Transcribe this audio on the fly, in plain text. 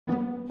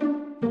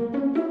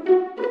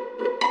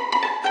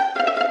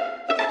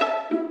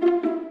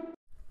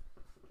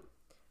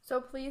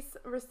police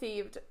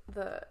received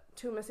the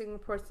two missing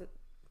persons.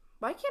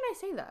 Why can't I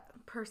say that?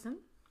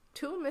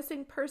 Two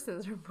missing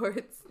persons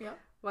reports. Yep.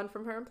 One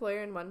from her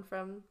employer and one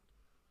from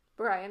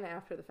Brian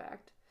after the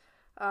fact.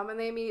 And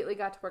they immediately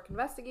got to work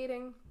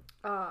investigating.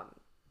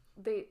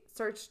 They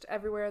searched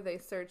everywhere. They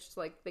searched,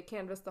 like, they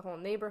canvassed the whole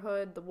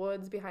neighborhood, the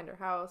woods behind her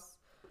house.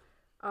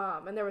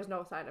 And there was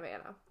no sign of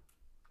Anna.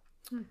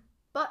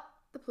 But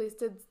the police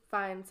did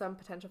find some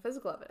potential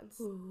physical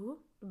evidence. Ooh.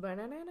 In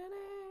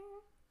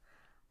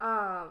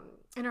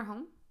her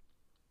home?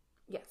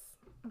 Yes.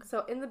 Okay.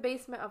 So in the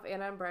basement of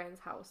Anna and Brian's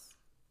house,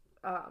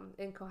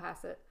 in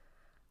Cohasset.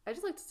 I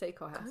just like to say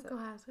Cohasset.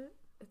 Cohasset.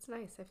 It's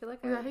nice. I feel like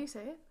Is that how you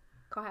say it?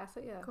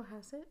 Cohasset, yeah.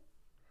 Cohasset.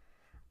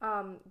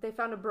 They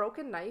found a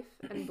broken knife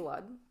and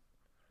blood,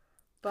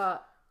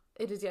 but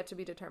it is yet to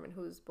be determined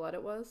whose blood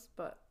it was,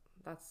 but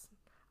that's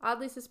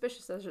oddly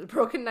suspicious. There's a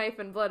broken knife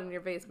and blood in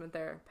your basement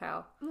there,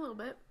 pal. A little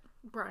bit.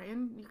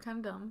 Brian, you're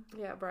kind of dumb.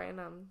 Yeah, Brian,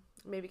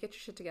 maybe get your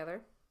shit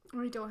together.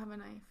 Or you don't have a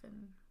knife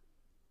and...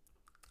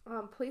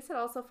 Police had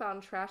also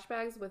found trash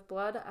bags with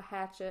blood, a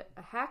hatchet,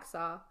 a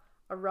hacksaw,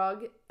 a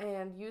rug,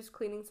 and used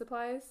cleaning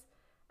supplies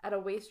at a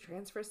waste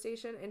transfer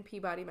station in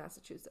Peabody,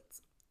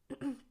 Massachusetts.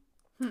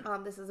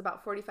 This is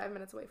about 45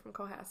 minutes away from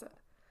Cohasset.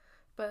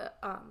 But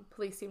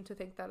police seem to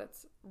think that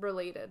it's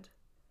related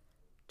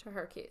to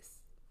her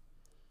case.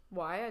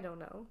 Why? I don't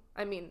know.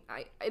 I mean,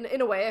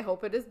 in a way, I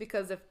hope it is,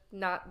 because if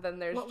not, then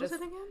there's What just...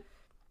 was it again?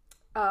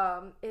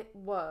 It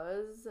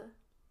was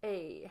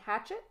a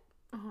hatchet,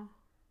 a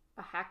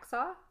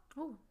hacksaw,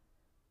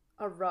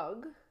 a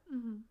rug,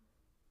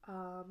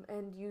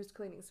 and used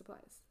cleaning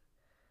supplies.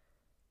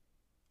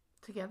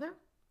 Together?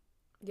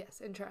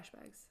 Yes, in trash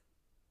bags.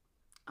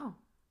 Oh.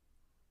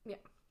 Yeah.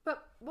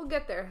 But we'll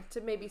get there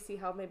to maybe see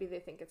how maybe they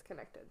think it's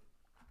connected.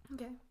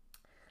 Okay.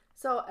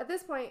 So at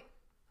this point,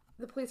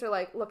 the police are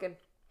like looking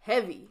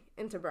heavy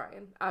into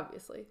Brian,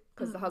 obviously,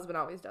 because the husband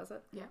always does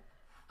it. Yeah.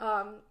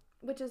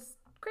 Which is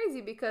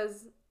crazy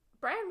because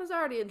Brian was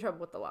already in trouble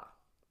with the law.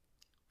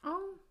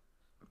 Oh.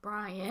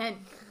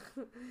 Brian.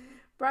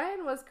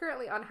 Brian was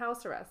currently on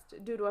house arrest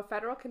due to a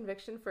federal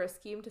conviction for a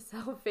scheme to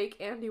sell fake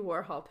Andy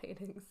Warhol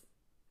paintings.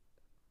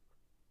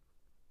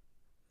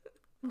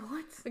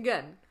 What?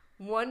 Again,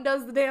 one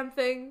does the damn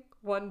thing,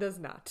 one does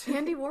not.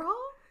 Andy Warhol?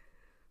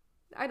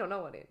 I don't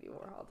know what Andy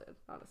Warhol did,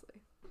 honestly.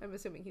 I'm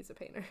assuming he's a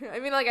painter. I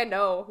mean, like, I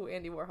know who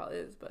Andy Warhol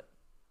is, but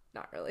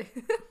not really.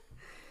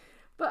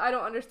 But I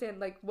don't understand,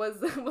 like, was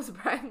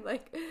Brian,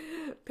 like,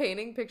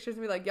 painting pictures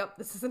and be like, yep,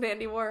 this is an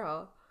Andy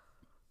Warhol?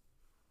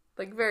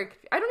 Like, I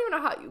don't even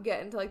know how you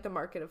get into, like, the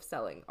market of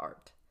selling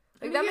art.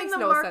 Like, that makes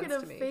no sense to me. The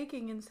market of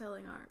faking and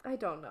selling art. I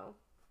don't know.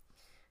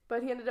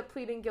 But he ended up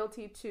pleading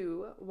guilty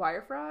to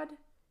wire fraud,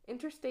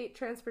 interstate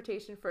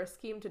transportation for a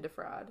scheme to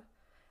defraud,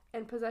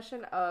 and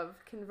possession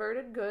of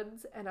converted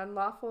goods and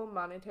unlawful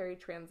monetary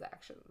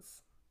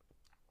transactions.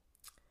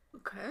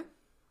 Okay.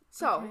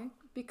 So,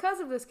 because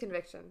of this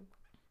conviction,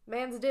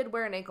 Mans did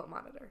wear an ankle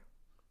monitor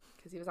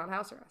because he was on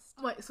house arrest.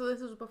 Wait, so this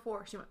was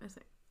before she went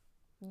missing?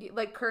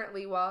 Like,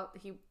 currently, while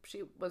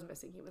she was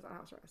missing, he was on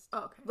house arrest.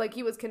 Oh, okay. Like,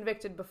 he was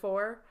convicted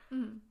before,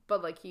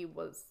 but, like, he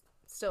was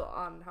still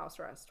on house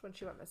arrest when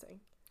she went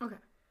missing. Okay.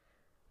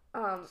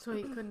 So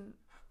he couldn't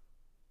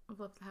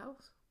have left the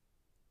house?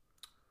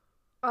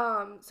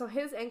 So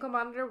his ankle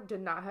monitor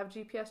did not have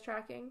GPS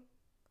tracking,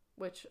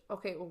 which,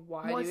 okay, well,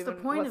 why? What's the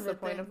point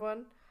of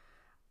one?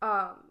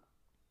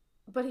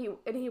 But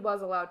he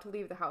was allowed to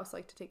leave the house,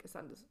 like, to take his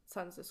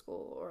sons to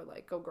school or,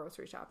 like, go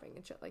grocery shopping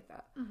and shit like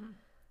that.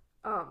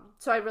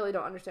 So I really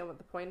don't understand what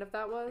the point of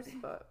that was,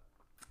 but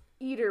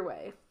either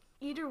way,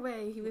 he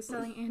was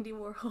selling Andy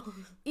Warhol.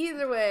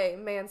 Either way,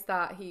 Mans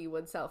thought he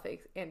would sell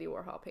fake Andy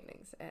Warhol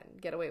paintings and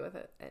get away with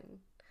it. And,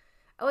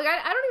 like,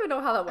 I don't even know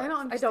how that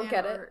works. I don't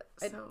get art,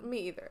 it.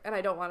 Me either. And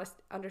I don't want to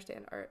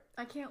understand art.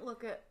 I can't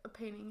look at a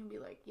painting and be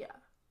like, yeah,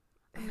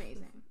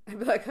 amazing. I'd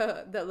be like,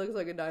 that looks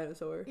like a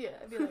dinosaur. Yeah,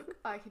 I'd be like,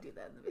 I could do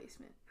that in the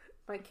basement.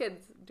 My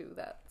kids do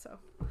that, so.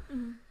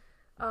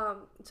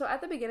 So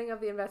at the beginning of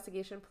the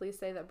investigation, police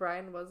say that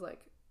Brian was,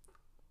 like,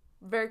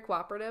 very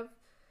cooperative.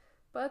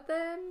 But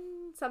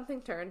then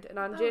something turned, and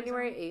on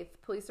January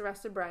 8th, police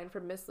arrested Brian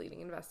for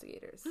misleading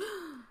investigators.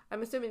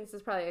 I'm assuming this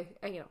is probably,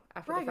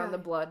 after they found the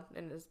blood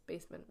in his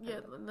basement.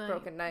 Yeah, and the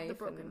broken knife. The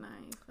broken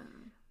knife.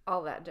 And...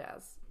 all that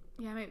jazz.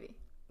 Yeah, maybe.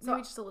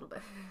 Maybe just a little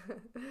bit.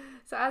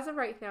 So as of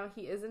right now,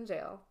 he is in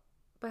jail,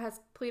 but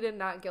has pleaded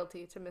not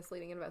guilty to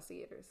misleading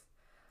investigators.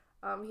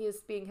 He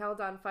is being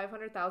held on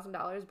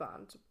 $500,000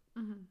 bond.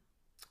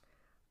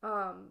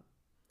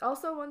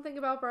 Also, one thing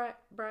about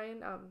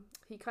Brian,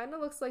 he kind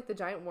of looks like the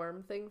giant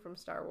worm thing from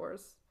Star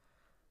Wars.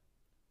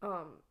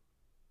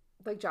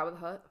 Like Jabba the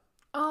Hutt.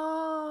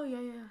 Oh,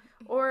 yeah.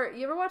 Or,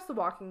 you ever watch The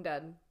Walking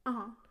Dead?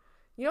 Uh-huh.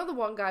 You know the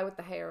one guy with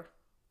the hair?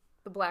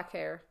 The black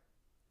hair?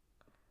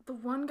 The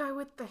one guy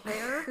with the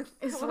hair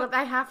is what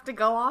I have to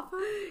go off of?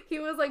 He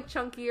was, like,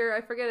 chunkier.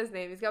 I forget his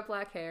name. He's got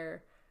black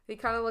hair. He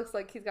kind of looks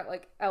like he's got,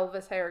 like,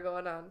 Elvis hair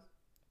going on.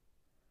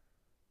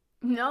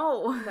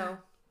 No.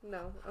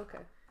 No.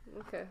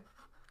 Okay.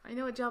 I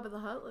know what Jabba the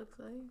Hutt looks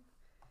like.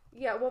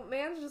 Yeah, well,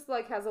 man just,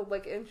 like, has a,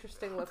 like,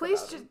 interesting look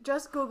Please about him.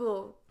 just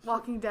Google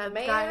Walking Dead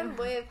Man guy.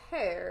 with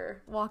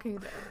hair. Walking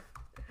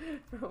Dead.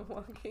 From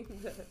Walking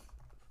Dead.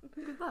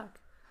 Good luck.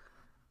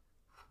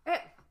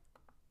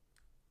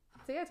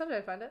 See, I told you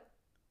I'd find it.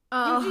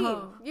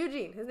 Oh.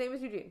 Eugene. His name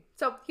is Eugene.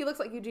 So, he looks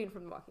like Eugene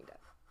from The Walking Dead.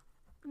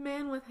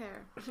 Man with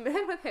hair.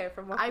 Man with hair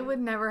from Walking Dead. I would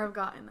never have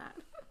gotten that.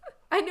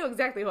 I knew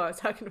exactly who I was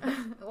talking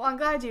about. Well, I'm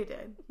glad you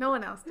did. No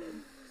one else did.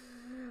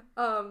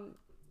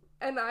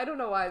 And I don't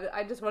know why,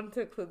 I just wanted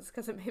to include this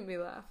because it made me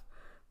laugh.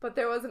 But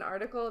there was an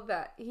article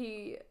that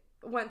he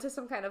went to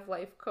some kind of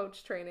life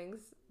coach trainings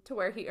to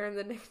where he earned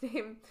the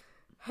nickname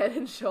Head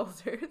and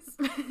Shoulders.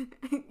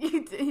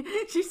 You did.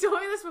 She told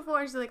me this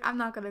before and she's like, I'm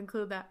not going to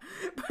include that.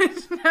 But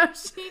now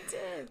she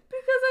did.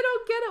 Because I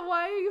don't get it.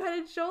 Why are you Head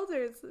and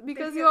Shoulders?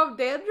 Because you have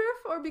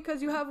dandruff or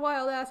because you have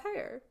wild ass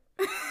hair?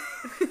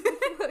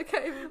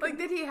 Like,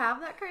 did he have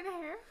that kind of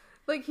hair?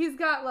 Like, he's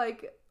got,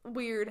 like,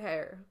 weird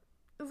hair.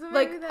 So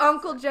like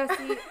Uncle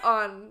Jesse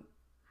on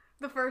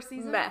the first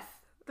season? Meth.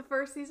 The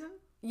first season?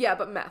 Yeah,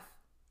 but meth.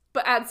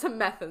 But add some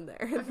meth in there.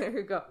 And there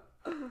you go.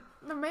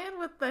 The man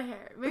with the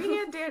hair. Maybe he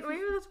had dandruff.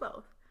 Maybe it was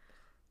both.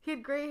 He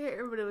had gray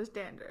hair, but it was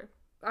dandruff.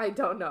 I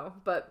don't know,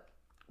 but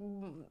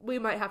we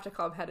might have to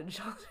call him Head and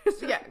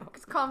Shoulders. Yeah,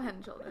 call him Head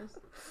and Shoulders.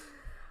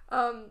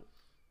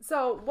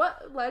 So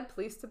what led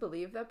police to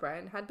believe that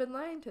Brian had been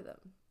lying to them?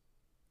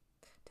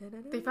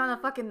 They found a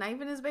fucking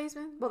knife in his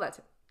basement? Well, that's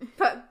it.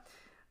 But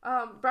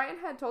Brian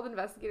had told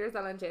investigators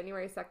that on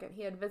January 2nd,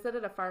 he had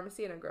visited a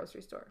pharmacy and a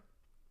grocery store.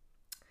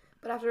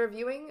 But after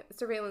reviewing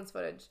surveillance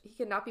footage, he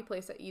could not be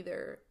placed at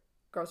either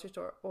grocery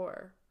store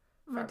or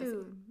pharmacy.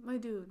 My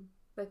dude.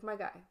 Like, my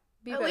guy.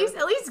 At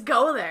least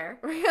go there.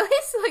 At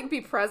least, like,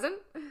 be present.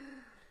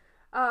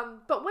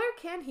 But where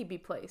can he be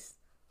placed?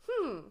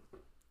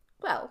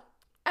 Well,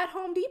 at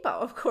Home Depot,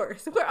 of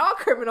course, where all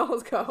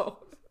criminals go.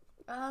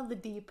 The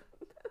deep.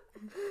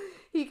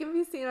 He can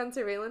be seen on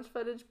surveillance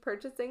footage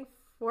purchasing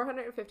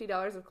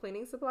 $450 of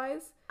cleaning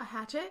supplies. A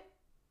hatchet?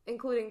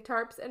 Including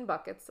tarps and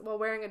buckets, while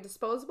wearing a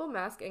disposable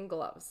mask and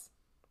gloves.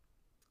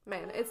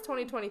 Man, it's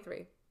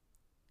 2023.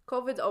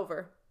 COVID's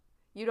over.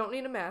 You don't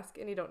need a mask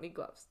and you don't need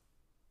gloves.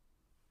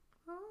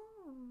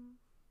 Oh.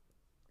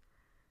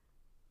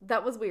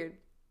 That was weird.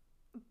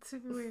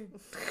 Super weird.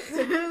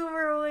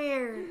 Super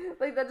weird.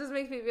 Like, that just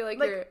makes me feel like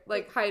you're,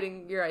 like,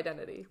 hiding your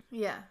identity.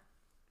 Yeah.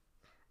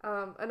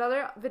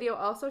 Another video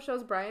also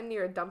shows Brian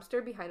near a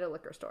dumpster behind a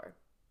liquor store.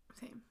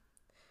 Same.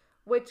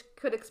 Which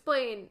could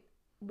explain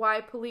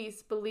why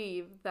police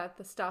believe that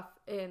the stuff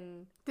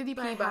in Did he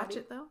buy Peabody, a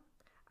hatchet, though?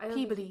 I don't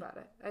think he bought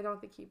it. I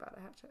don't think he bought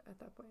a hatchet at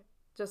that point.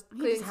 Just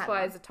cleaning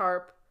supplies, a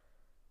tarp,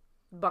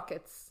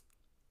 buckets.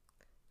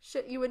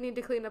 Shit you would need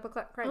to clean up a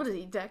crime. What is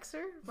he,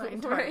 Dexter?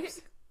 Buying Right?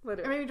 tarps.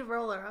 Literally. Or maybe to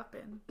roll her up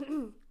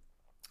in.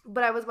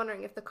 But I was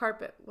wondering if the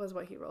carpet was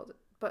what he rolled it.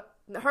 But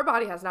her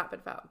body has not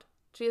been found.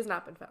 She has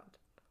not been found.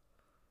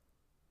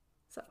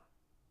 So.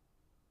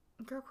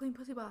 Girl Queen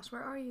Pussy Boss,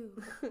 where are you?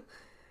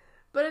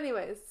 But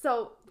anyways,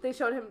 so they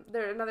showed him,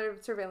 another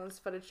surveillance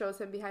footage shows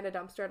him behind a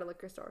dumpster at a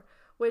liquor store,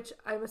 which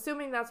I'm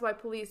assuming that's why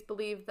police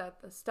believe that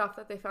the stuff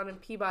that they found in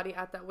Peabody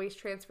at that waste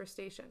transfer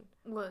station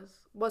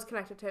was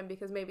connected to him,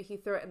 because maybe he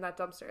threw it in that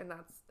dumpster and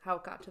that's how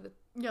it got to the...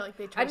 Yeah, like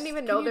they traced... I didn't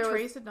even know there was...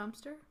 trace a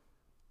dumpster?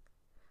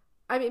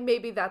 I mean,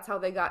 maybe that's how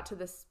they got to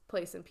this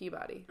place in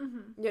Peabody. Mm-hmm.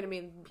 You know what I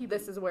mean? Peabody.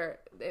 This is where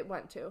it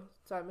went to.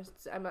 So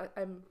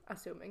I'm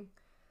assuming.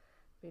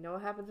 We know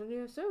what happens when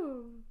you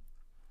assume.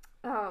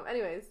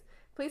 Anyways...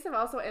 Police have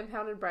also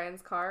impounded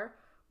Brian's car,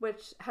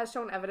 which has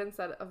shown evidence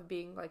of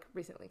being, like,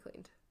 recently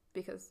cleaned.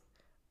 Because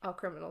all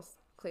criminals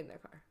clean their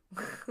car.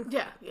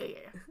 Yeah.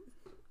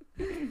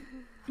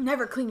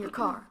 Never clean your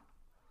car.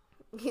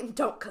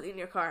 Don't clean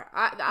your car.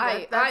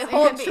 I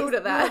hold true to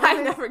that.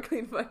 I never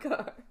cleaned my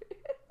car.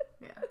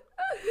 Yeah.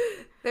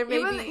 There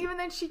may even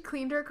then she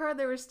cleaned her car,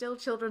 there was still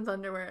children's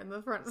underwear in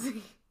the front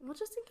seat. Well,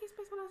 just in case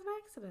my son has an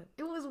accident.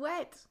 It was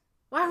wet.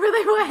 Why were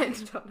they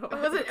wet? I don't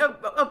know. Was it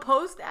a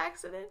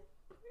post-accident?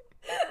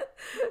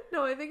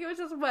 No, I think it was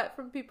just wet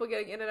from people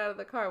getting in and out of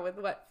the car with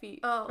wet feet.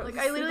 Oh, like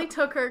I literally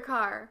took her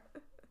car.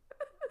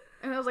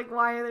 And I was like,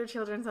 why are there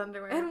children's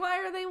underwear? And why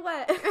are they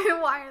wet?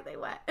 And why are they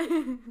wet?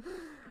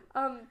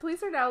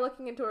 Police are now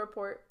looking into a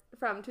report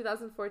from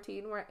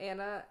 2014 where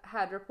Anna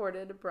had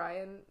reported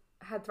Brian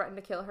had threatened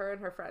to kill her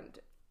and her friend,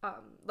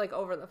 like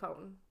over the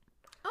phone.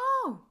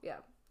 Oh. Yeah.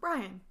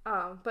 Brian.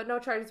 But no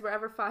charges were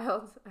ever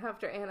filed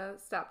after Anna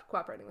stopped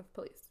cooperating with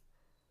police.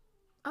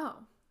 Oh.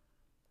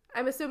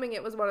 I'm assuming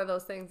it was one of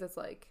those things that's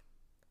like...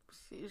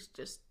 She's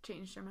just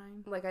changed her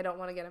mind. Like, I don't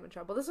want to get him in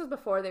trouble. This was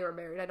before they were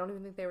married. I don't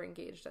even think they were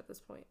engaged at this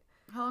point.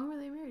 How long were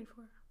they married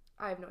for?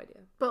 I have no idea.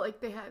 But, like,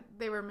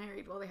 they were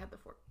married while they had the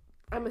four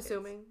I'm kids.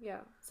 assuming, yeah.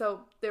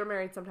 So, they were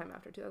married sometime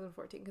after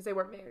 2014, because they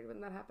weren't married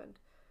when that happened.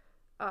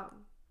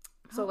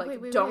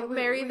 Don't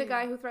marry the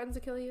guy who threatens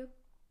to kill you?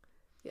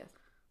 Yes.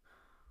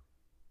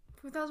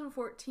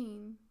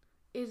 2014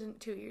 isn't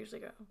 2 years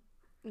ago.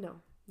 No,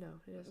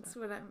 it isn't.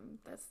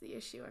 That's the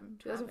issue I'm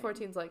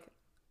 2014 is like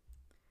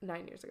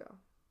 9 years ago.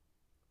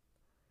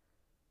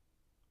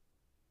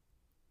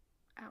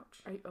 Ouch.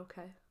 Are you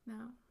okay? No.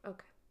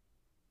 Okay.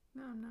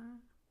 No, I'm not.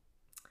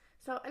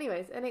 So,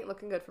 anyways, it ain't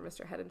looking good for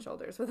Mr. Head and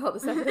Shoulders with all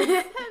this evidence.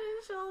 Head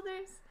and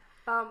Shoulders.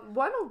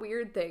 One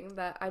weird thing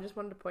that I just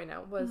wanted to point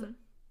out was,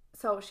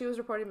 so she was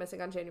reported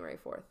missing on January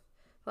 4th.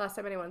 The last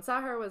time anyone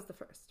saw her was the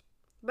 1st.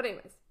 But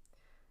anyways.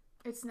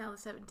 It's now the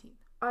 17th.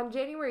 On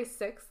January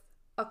 6th,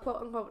 a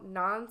quote-unquote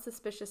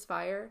non-suspicious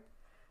fire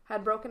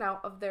had broken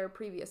out of their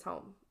previous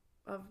home,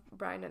 of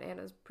Brian and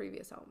Anna's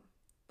previous home.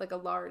 Like a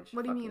large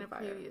What do you mean a fire.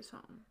 previous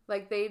home?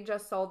 Like they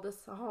just sold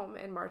this home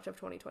in March of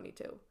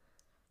 2022.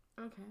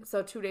 Okay.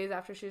 So 2 days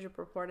after she's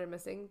reported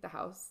missing, the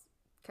house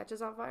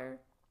catches on fire.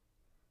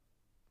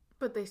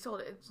 But they sold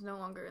it. It's no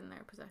longer in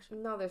their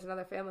possession. No, there's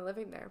another family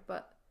living there,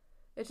 but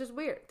it's just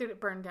weird. Did it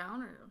burn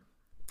down or?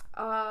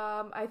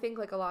 I think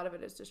like a lot of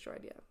it is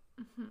destroyed,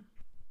 yeah.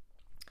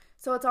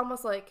 So it's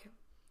almost like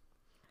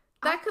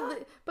that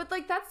but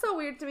like that's so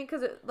weird to me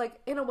because it like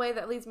in a way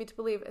that leads me to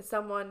believe it's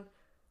someone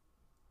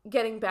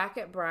getting back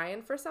at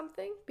Brian for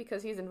something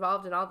because he's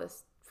involved in all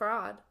this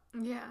fraud.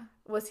 Yeah.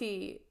 Was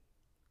he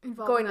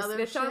involved going in to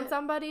snitch on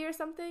somebody or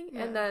something?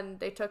 Yeah. And then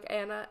they took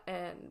Anna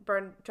and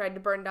tried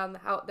to burn down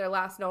their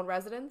last known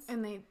residence.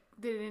 And they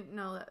didn't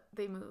know that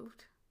they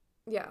moved.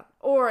 Yeah.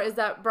 Or is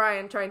that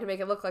Brian trying to make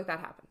it look like that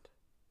happened?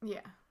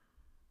 Yeah.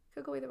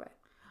 Could go either way.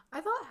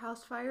 I thought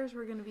house fires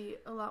were going to be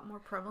a lot more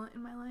prevalent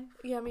in my life.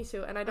 Yeah, me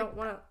too. And I don't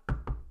want to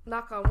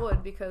knock on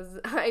wood because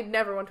I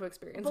never want to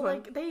experience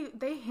one. But like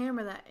they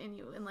hammer that in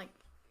you in like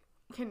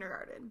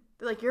kindergarten.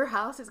 Like your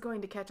house is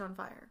going to catch on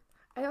fire.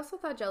 I also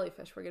thought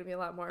jellyfish were going to be a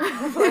lot more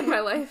prevalent in my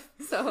life.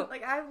 So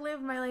like I've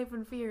lived my life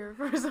in fear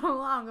for so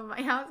long of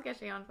my house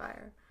catching on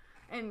fire.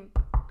 And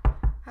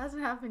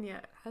hasn't happened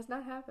yet. Has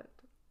not happened.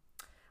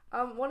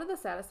 One of the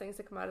saddest things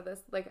to come out of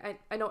this, like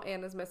I know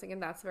Anna's missing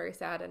and that's very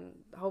sad and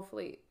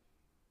hopefully,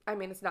 I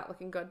mean it's not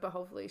looking good, but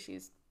hopefully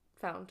she's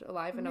found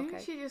alive and Maybe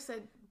okay. She just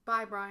said,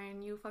 bye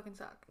Brian, you fucking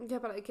suck. Yeah,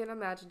 but I can't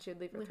imagine she'd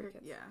leave her 3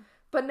 kids. Yeah.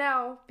 But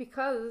now,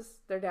 because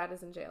their dad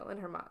is in jail and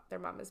their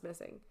mom is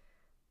missing,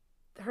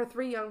 her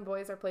 3 young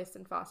boys are placed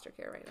in foster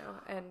care right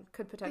now and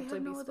could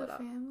potentially be split up.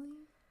 Family?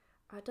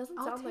 It doesn't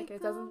sound like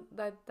it. Doesn't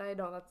I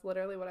know that's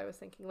literally what I was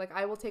thinking. Like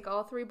I will take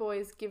all 3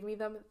 boys, give me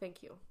them,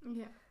 thank you.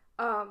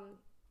 Yeah.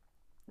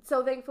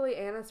 So thankfully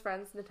Anna's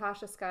friends,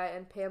 Natasha Skye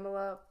and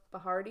Pamela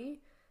Bahardi,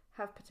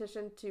 have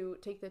petitioned to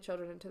take the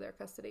children into their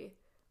custody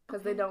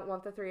because they don't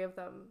want the 3 of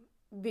them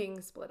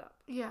being split up.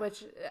 Yeah.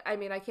 Which, I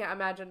mean, I can't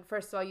imagine.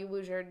 First of all, you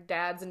lose your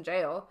dad's in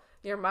jail,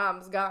 your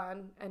mom's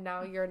gone, and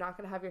now you're not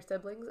going to have your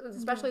siblings.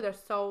 Especially they're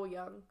so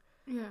young.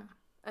 Yeah.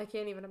 I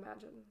can't even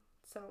imagine.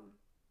 So,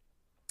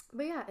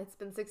 but yeah, it's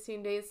been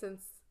 16 days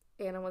since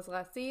Anna was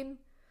last seen.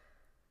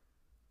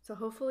 So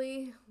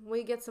hopefully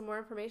we get some more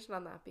information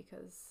on that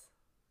because...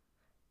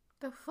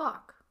 The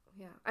fuck?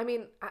 Yeah. I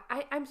mean,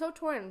 I'm so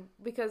torn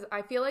because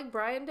I feel like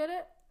Brian did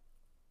it.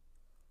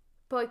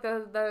 But like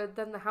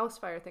then the house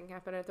fire thing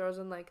happened. It throws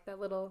in like that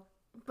little.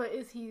 But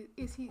is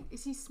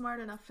he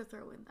smart enough to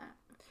throw in that?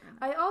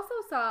 I also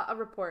saw a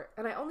report,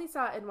 and I only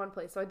saw it in one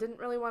place, so I didn't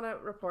really want to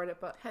report it.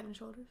 But Head and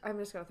Shoulders. I'm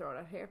just gonna throw it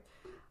out here.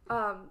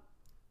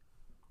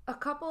 A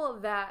couple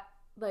that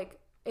like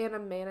Anna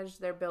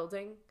managed their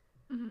building,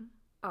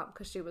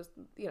 because she was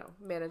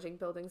managing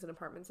buildings and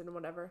apartments and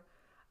whatever.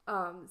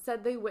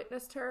 Said they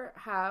witnessed her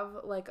have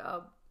like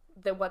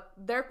what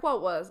their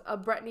quote was a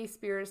Britney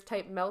Spears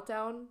type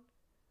meltdown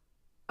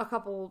a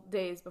couple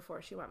days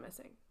before she went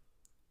missing.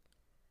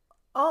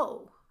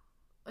 Oh,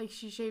 like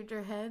she shaved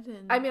her head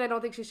and... I mean, I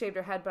don't think she shaved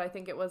her head, but I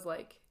think it was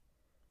like...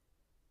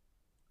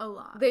 a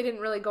lot. They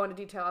didn't really go into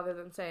detail other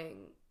than saying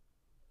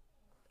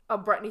a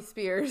Britney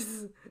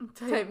Spears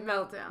type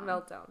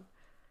meltdown.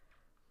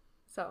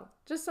 So,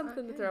 just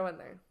something to throw in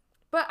there.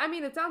 But, I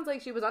mean, it sounds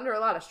like she was under a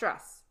lot of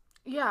stress.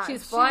 Yeah.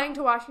 She's flying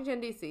to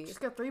Washington, D.C. She's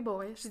got 3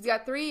 boys. She's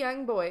got 3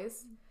 young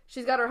boys.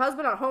 She's got her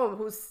husband at home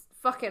who's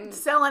fucking...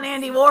 selling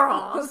Andy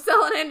Warhols.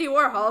 Selling Andy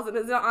Warhols and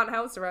is on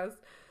house arrest.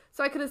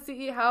 So I could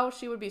see how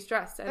she would be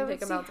stressed and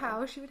take a meltdown.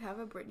 How she would have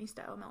a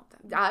Britney-style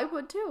meltdown. I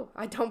would too.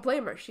 I don't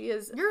blame her. She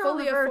is You're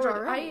fully on the verge afforded.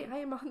 already. I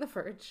am on the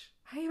verge.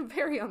 I am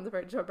very on the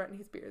verge of a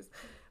Britney Spears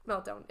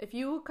meltdown. If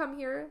you come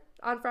here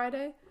on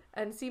Friday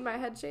and see my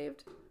head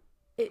shaved,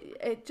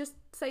 it just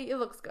say it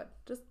looks good.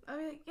 Just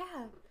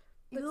yeah.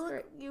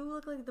 You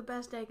look like the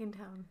best egg in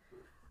town.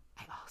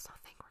 I also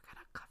think we're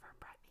gonna cover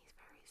Britney's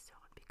very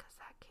soon because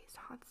that case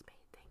haunts me.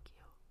 Thank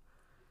you.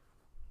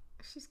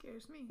 She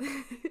scares me.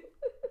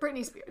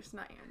 Britney Spears,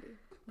 not Andy.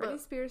 Britney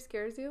Spears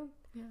scares you?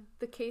 Yeah.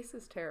 The case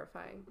is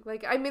terrifying.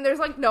 Like, I mean, there's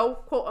like no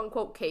quote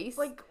unquote case.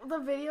 Like the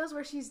videos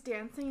where she's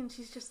dancing and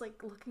she's just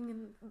like looking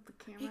in the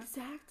camera.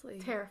 Exactly.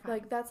 Terrifying.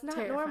 Like that's not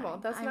normal.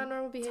 That's not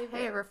normal behavior.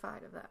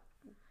 Terrified of that.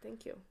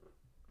 Thank you.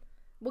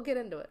 We'll get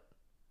into it.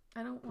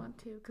 I don't want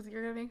to because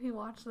you're gonna make me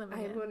watch them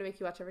again. I'm going to make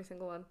you watch every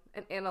single one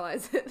and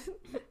analyze it.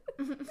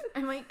 I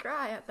might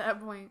cry at that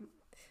point.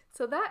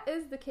 So that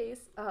is the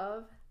case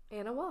of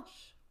Anna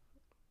Walsh.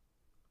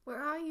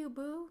 Where are you,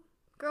 boo?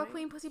 Girl,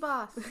 Queen, Pussy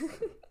Boss.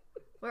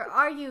 Where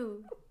are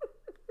you?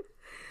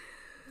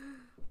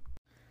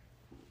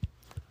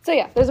 So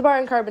yeah, there's a bar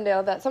in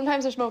Carbondale that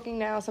sometimes they're smoking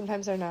now,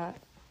 sometimes they're not.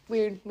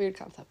 Weird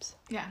concepts.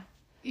 Yeah.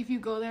 If you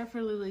go there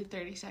for literally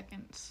 30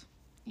 seconds,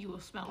 you will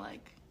smell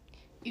like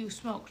you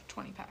smoked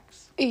 20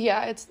 packs.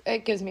 Yeah,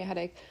 it gives me a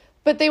headache.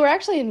 But they were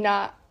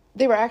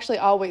actually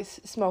always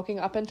smoking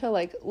up until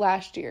like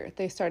last year.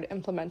 They started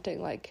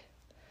implementing like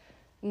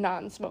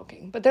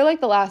non-smoking. But they're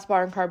like the last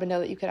bar in Carbondale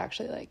that you could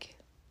actually like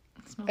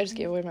I just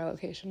gave away my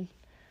location.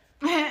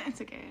 It's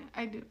okay.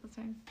 I do the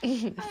same.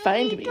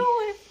 Find me. I do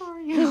it for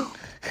you.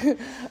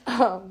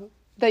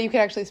 That you could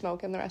actually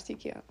smoke and the rest you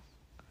can't.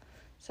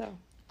 So.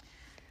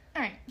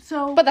 All right.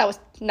 So. But that was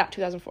not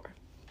 2004.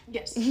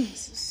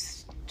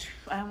 Yes.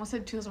 I almost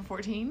said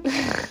 2014.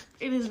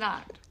 It is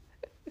not.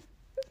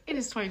 It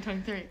is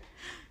 2023.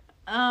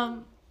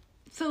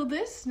 So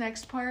this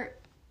next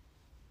part,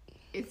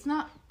 it's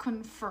not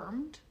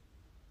confirmed.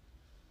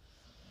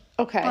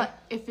 Okay. But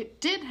if it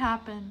did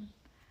happen,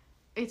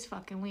 it's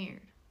fucking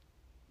weird.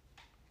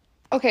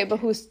 Okay,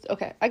 but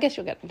okay, I guess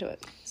you'll get into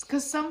it.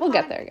 Because we'll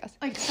get there, I guess.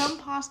 Like, some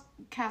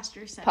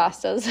podcasters said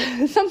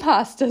pastas. Some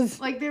pastas.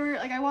 Like, they were,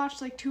 like, I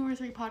watched, like, 2 or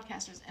 3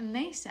 podcasters, and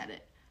they said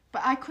it.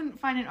 But I couldn't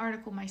find an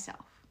article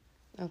myself.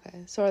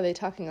 Okay, so are they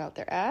talking out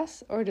their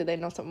ass, or do they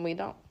know something we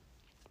don't?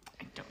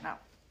 I don't know.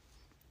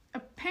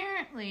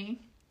 Apparently.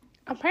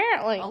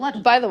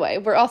 Allegedly. By the way,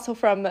 we're also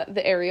from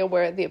the area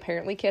where the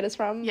apparently kid is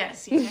from.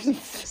 Yes.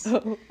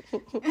 So.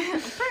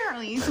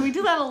 Apparently. So we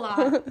do that a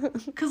lot.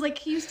 Because, like,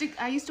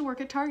 I used to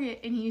work at Target,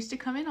 and he used to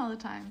come in all the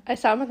time. I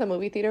saw him at the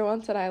movie theater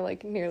once, and I,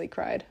 like, nearly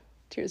cried.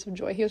 Tears of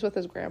joy. He was with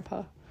his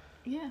grandpa.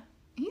 Yeah.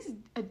 He's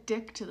a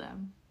dick to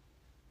them.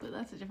 But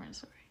that's a different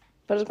story.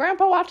 But his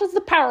grandpa watches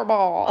the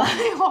Powerball.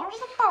 He watches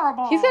the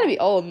Powerball. He's gotta be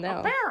old now.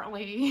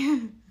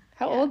 Apparently.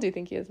 How old do you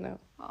think he is now?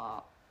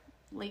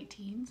 Late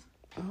teens.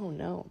 Oh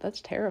no, that's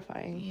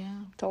terrifying. Yeah.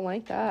 Don't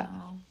like that.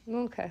 No.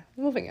 Okay,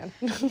 moving on.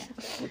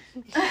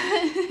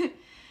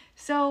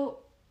 So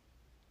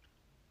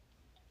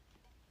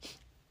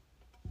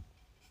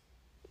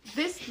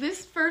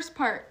this first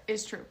part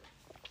is true.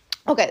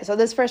 Okay, so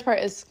this first part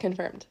is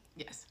confirmed.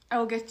 Yes. I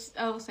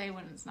will say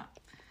when it's not.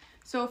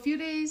 So a few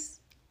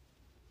days,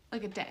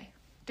 like a day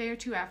or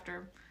two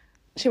after,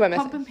 she went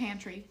missing. Pump and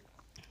Pantry,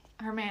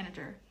 her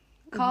manager,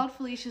 called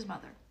Phylicia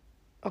mother.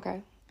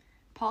 Okay.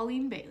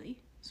 Pauline Bailey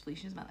is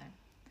Phylicia mother.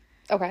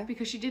 Okay.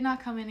 Because she did not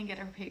come in and get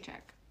her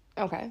paycheck.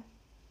 Okay.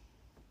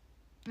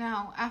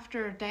 Now,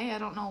 after a day, I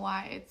don't know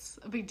why it's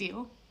a big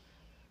deal.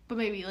 But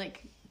maybe,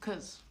 like,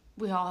 because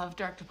we all have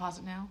direct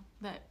deposit now,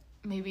 that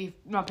maybe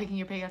not picking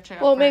your paycheck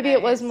up. Well, maybe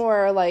it was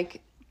more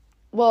like,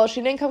 well,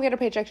 she didn't come get her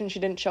paycheck and she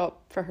didn't show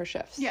up for her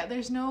shifts. Yeah,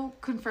 there's no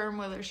confirm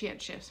whether she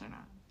had shifts or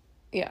not.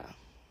 Yeah.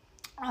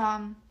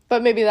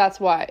 But maybe that's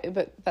why.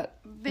 But that,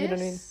 this you know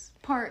what I mean?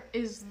 Part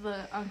is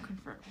the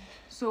unconfirmed.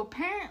 So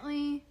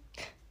apparently...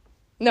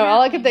 No,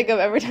 all I can think of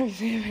every time you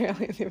say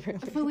apparently is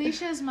apparently.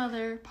 Phylicia's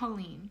mother,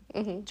 Pauline,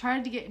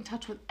 tried to get in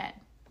touch with Ed,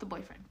 the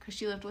boyfriend, because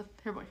she lived with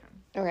her boyfriend.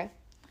 Okay.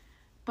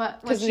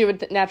 But because you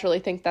would naturally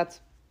think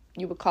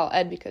you would call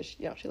Ed because,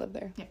 she lived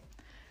there. Yeah.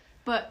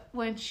 But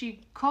when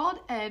she called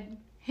Ed,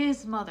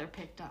 his mother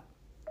picked up.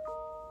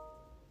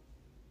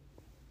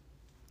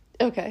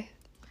 Okay.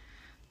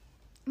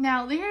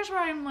 Now, here's where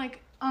I'm,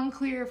 like,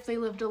 unclear if they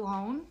lived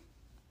alone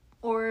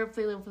or if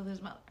they lived with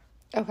his mother.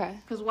 Okay.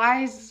 Because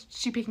why is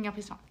she picking up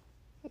his phone?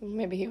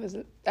 Maybe he was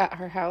at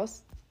her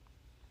house.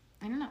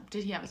 I don't know.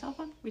 Did he have a cell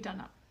phone? We don't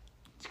know.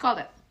 She called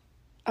it.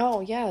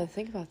 Oh, yeah.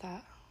 Think about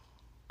that.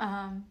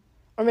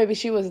 Or maybe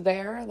she was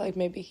there. Like,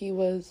 maybe he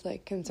was,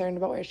 like, concerned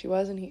about where she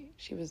was and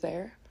she was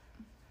there.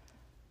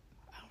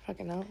 I don't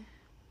fucking know.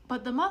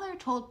 But the mother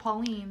told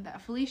Pauline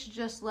that Phylicia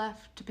just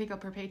left to pick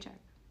up her paycheck.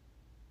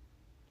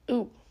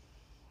 Ooh.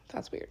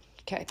 That's weird.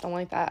 Okay, don't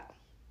like that.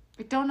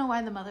 I don't know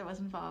why the mother was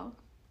involved.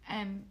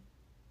 And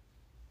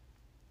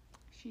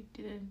she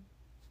didn't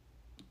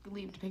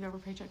leave to pick up her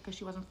paycheck because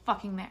she wasn't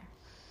fucking there.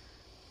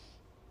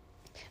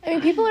 I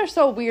mean, people are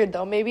so weird,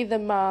 though. Maybe the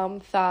mom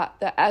thought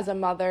that as a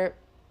mother,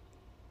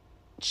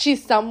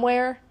 she's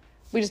somewhere.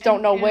 We just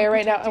don't know where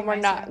right now, and we're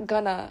not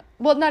gonna...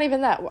 Well, not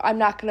even that. I'm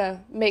not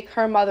gonna make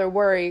her mother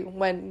worry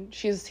when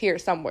she's here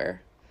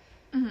somewhere.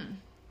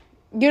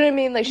 Mm-hmm. You know what I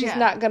mean? Like, she's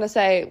not gonna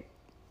say,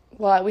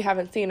 well, we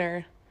haven't seen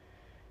her.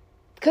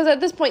 Because at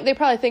this point, they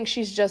probably think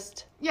she's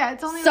just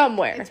it's only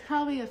somewhere. It's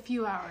probably a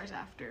few hours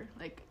after,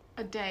 like,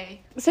 a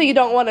day. So you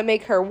don't want to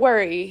make her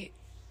worry.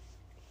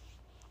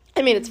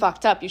 I mean, it's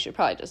fucked up. You should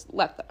probably just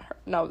let her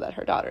know that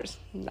her daughter's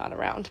not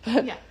around.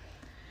 But yeah.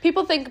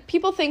 People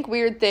think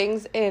weird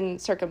things in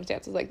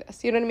circumstances like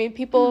this. You know what I mean?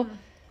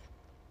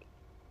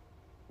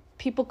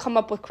 People come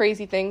up with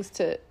crazy things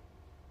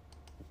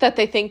that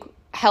they think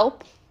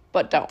help,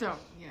 but don't.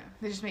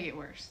 They just make it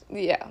worse.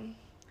 Yeah.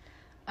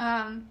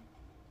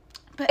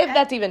 But if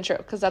that's even true,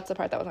 because that's the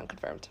part that was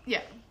unconfirmed.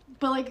 Yeah.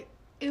 But, like,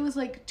 it was,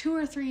 like, 2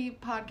 or 3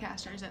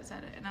 podcasters that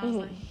said it, and I was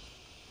like,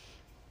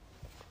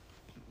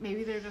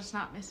 maybe they're just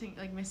not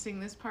missing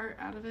this part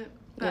out of it.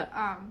 But,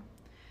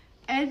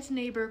 Ed's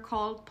neighbor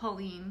called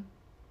Pauline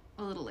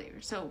a little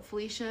later. So,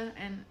 Phylicia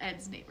and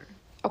Ed's neighbor.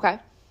 Okay.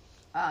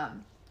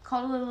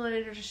 Called a little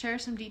later to share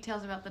some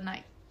details about the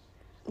night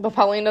But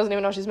Pauline doesn't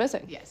even know she's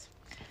missing. Yes.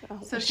 Oh.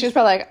 So she's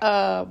probably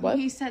like, what?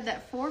 He said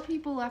that 4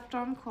 people left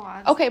on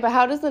quads. Okay, but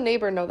how does the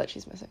neighbor know that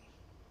she's missing?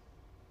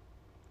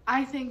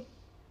 I think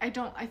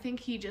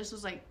he just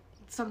was like,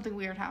 something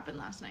weird happened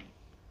last night.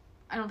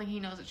 I don't think he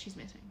knows that she's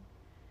missing.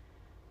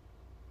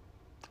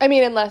 I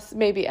mean, unless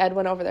maybe Ed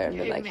went over there and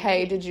been like, maybe.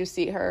 hey, did you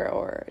see her?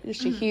 Or is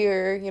she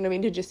here? You know what I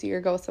mean? Did you see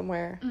her go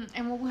somewhere?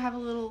 And we'll have a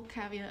little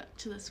caveat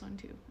to this one,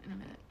 too, in a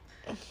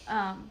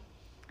minute.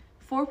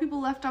 4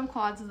 people left on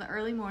quads in the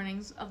early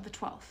mornings of the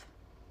 12th.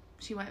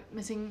 She went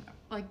missing,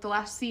 like, the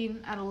last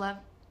seen on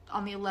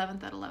the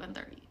 11th at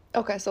 11:30.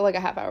 Okay, so like a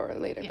half hour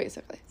later,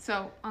 basically.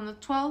 So, on the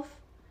 12th...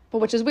 But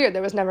which is weird.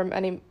 There was never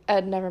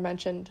Ed never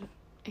mentioned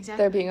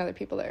there being other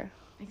people there.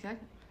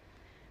 Exactly.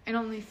 And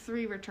only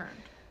 3 returned.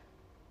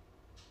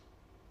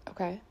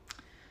 Okay.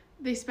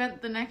 They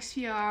spent the next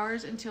few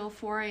hours until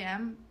 4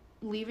 a.m.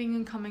 leaving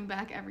and coming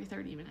back every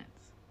 30 minutes.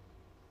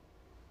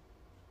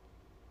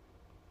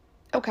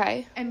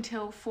 Okay.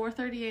 Until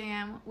 4:30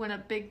 a.m. when a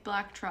big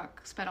black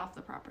truck sped off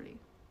the property.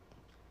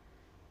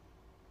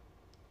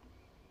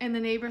 And the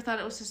neighbor thought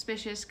it was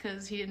suspicious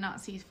because he did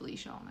not see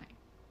Phylicia all night.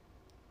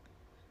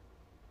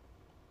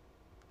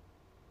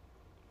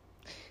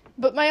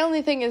 But my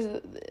only thing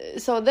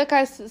is, so that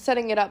guy's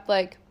setting it up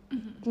like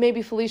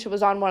maybe Phylicia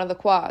was on one of the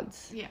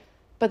quads. Yeah.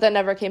 But then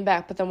never came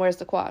back. But then where's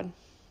the quad?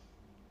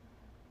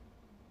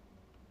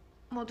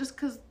 Well, just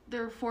because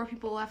there were 4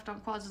 people left on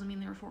quads doesn't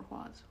mean there were 4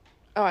 quads.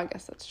 Oh, I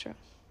guess that's true.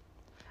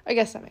 I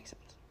guess that makes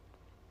sense.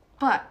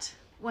 But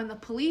when the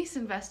police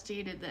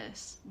investigated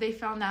this, they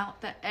found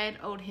out that Ed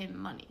owed him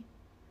money.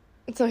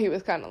 So he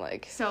was kind of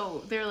like...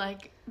 So they're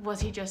like, was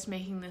he just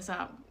making this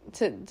up?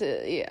 To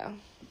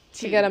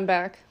get him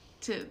back.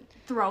 To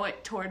throw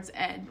it towards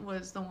Ed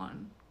was the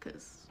one,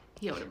 because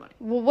he owed him money.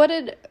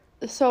 Well,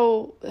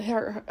 so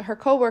her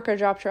coworker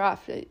dropped her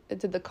off.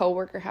 Did the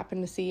coworker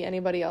happen to see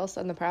anybody else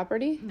on the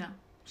property? No.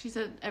 She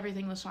said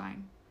everything was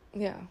fine.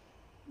 Yeah.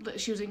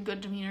 She was in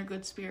good demeanor,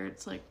 good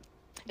spirits, like...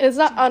 It's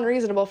not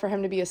unreasonable for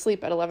him to be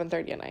asleep at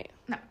 11:30 at night.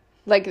 No.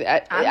 Like,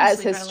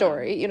 as his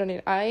story. You don't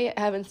need... I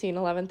haven't seen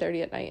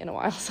 11:30 at night in a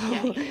while, so...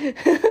 Yeah.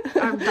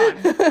 I'm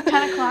done.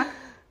 10 o'clock.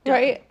 Done.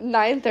 Right?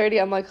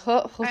 9:30, I'm like,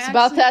 oh, it's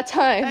about that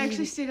time. I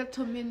actually stayed up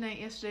till midnight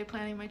yesterday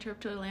planning my trip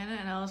to Atlanta,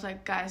 and I was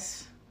like,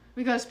 guys,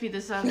 we gotta speed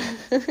this up.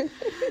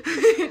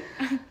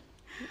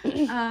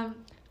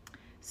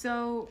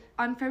 So,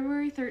 on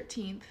February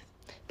 13th...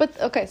 But,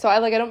 okay, so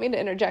I don't mean to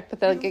interject,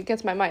 but it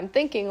gets my mind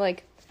thinking,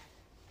 like...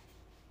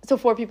 So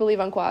 4 people leave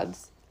on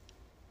quads.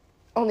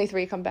 Only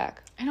 3 come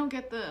back. I don't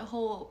get the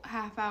whole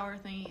half-hour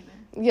thing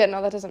either. Yeah,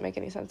 no, that doesn't make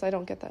any sense. I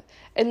don't get that.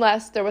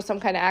 Unless there was some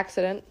kind of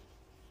accident.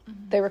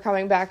 Mm-hmm. They were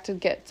coming back to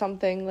get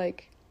something,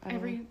 like...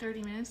 Every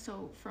 30 minutes,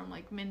 so from,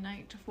 like,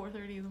 midnight to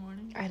 4:30 in the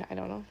morning. I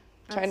don't know.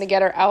 Trying to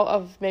get her out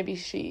of... Maybe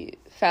she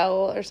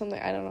fell or something.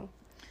 I don't know.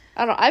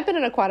 I've been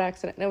in a quad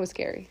accident, and it was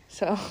scary,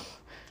 so...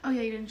 Oh,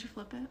 yeah, didn't you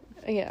flip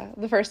it? Yeah.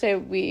 The first day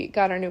we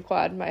got our new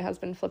quad, my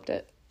husband flipped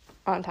it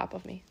on top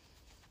of me.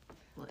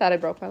 Thought I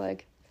broke my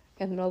leg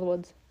in the middle of the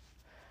woods.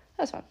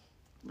 That's fun.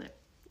 Lit.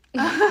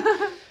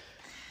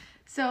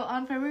 So,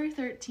 on February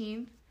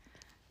 13th,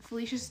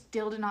 Phylicia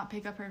still did not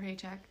pick up her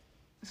paycheck.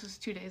 This was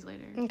 2 days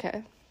later.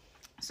 Okay.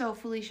 So,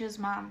 Phylicia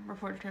mom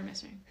reported her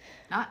missing.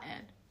 Not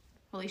Ed.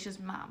 Phylicia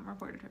mom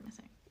reported her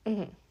missing.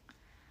 Mm-hmm.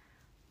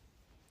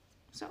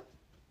 So,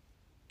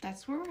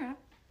 that's where we're at.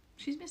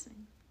 She's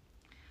missing.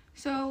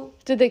 So...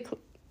 Did they...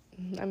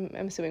 I'm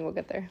assuming we'll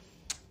get there.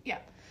 Yeah.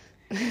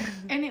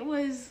 And it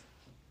was...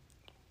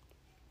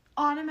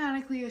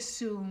 automatically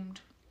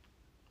assumed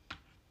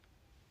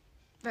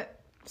that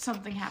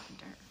something happened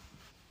to her.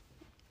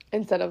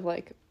 Instead of,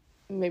 like,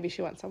 maybe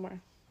she went somewhere.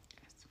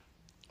 Yes.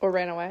 Or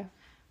ran away.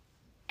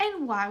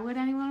 And why would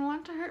anyone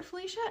want to hurt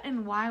Phylicia?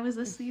 And why was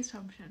this the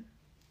assumption?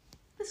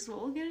 This is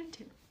what we'll get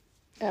into.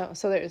 Oh,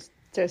 so there's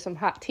some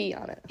hot tea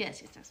on it.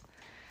 Yes.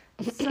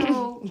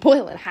 So...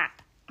 boiling hot.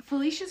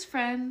 Phylicia's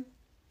friend,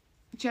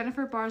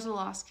 Jennifer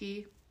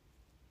Barzalowski,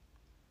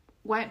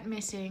 went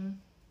missing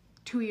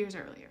 2 years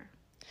earlier.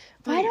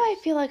 Why do I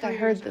feel like I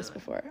heard this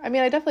before? I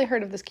mean, I definitely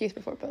heard of this case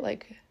before, but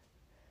like...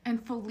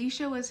 And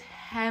Phylicia was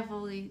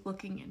heavily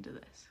looking into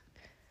this.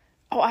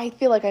 Oh, I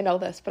feel like I know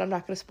this, but I'm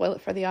not going to spoil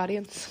it for the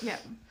audience. Yeah.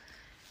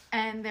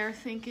 And they're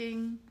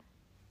thinking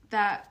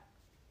that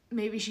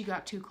maybe she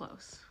got too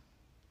close.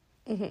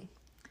 Mm-hmm.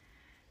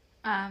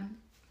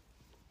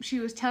 She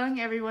was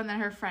telling everyone that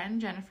her friend,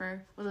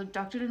 Jennifer, was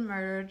abducted and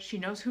murdered. She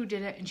knows who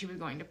did it, and she was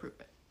going to prove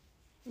it.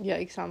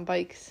 Yikes on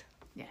bikes.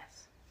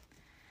 Yes.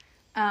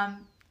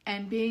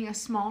 And being a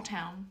small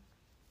town,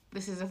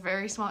 this is a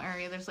very small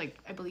area. There's, like,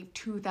 I believe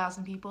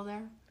 2,000 people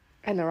there.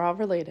 And they're all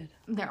related.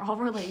 They're all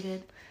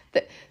related.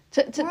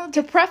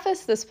 To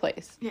preface this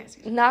place, yes.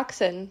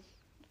 Knoxon.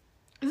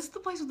 Is this the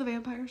place with the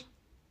vampires?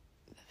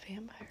 The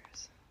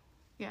vampires?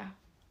 Yeah.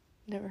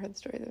 Never heard the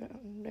story of the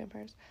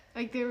vampires.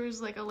 Like, there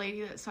was, like, a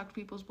lady that sucked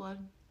people's blood.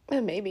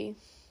 Maybe.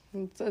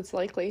 It's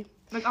likely.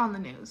 Like, on the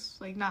news.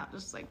 Like, not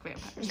just, like,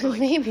 vampires. But, like,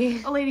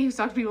 Maybe. a lady who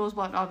sucked people's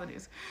blood on the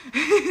news.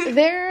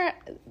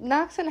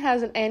 Knoxon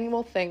has an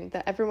annual thing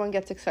that everyone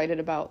gets excited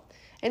about.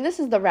 And this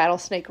is the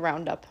rattlesnake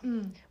roundup.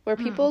 Where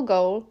people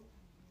go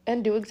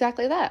and do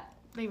exactly that.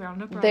 They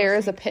round up rattlesnakes. There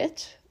is a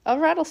pit of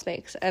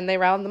rattlesnakes, and they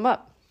round them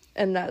up.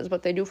 And that is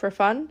what they do for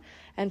fun.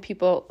 And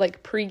people,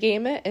 like,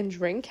 pre-game it and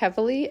drink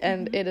heavily,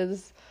 and it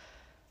is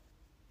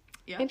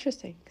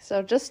interesting.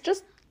 So just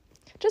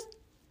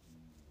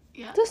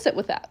sit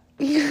with that.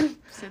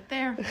 Sit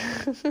there.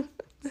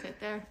 Sit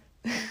there.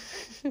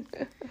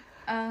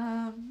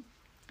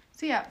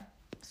 So, yeah.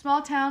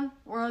 Small town.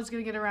 We're always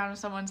going to get around if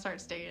someone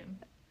starts digging.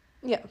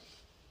 Yeah.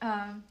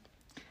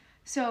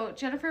 So,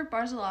 Jennifer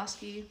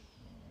Barzalowski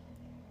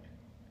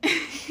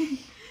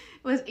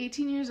was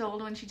 18 years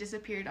old when she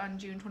disappeared on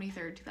June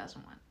 23rd,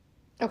 2001.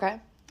 Okay.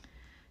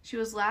 She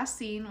was last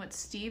seen with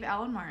Steve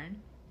Allen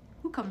Martin,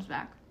 who comes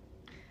back,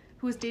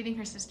 who was dating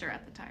her sister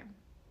at the time.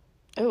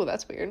 Oh,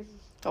 that's weird.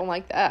 Don't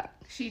like that.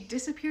 She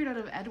disappeared out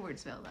of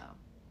Edwardsville, though,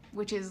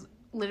 which is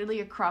literally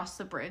across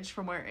the bridge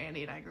from where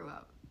Andy and I grew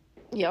up.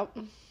 Yep.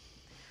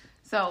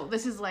 So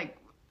this is like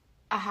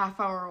a half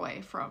hour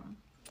away from...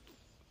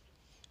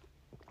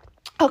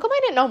 How come I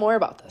didn't know more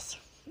about this?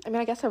 I mean,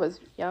 I guess I was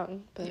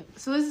young, but... Yeah.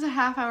 So this is a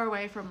half hour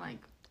away from, like,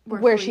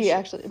 where she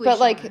actually... But,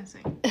 like,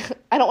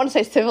 I don't want to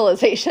say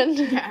civilization.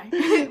 Yeah.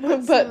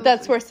 But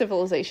that's where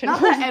civilization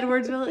Not was. that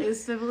Edwardsville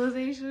is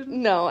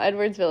civilization. No,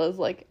 Edwardsville is,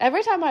 like...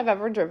 Every time I've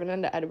ever driven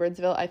into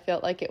Edwardsville, I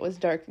felt like it was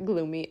dark,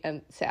 gloomy,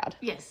 and sad.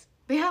 Yes.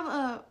 They have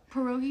a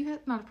kielbasa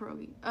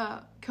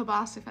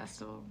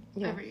festival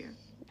every year.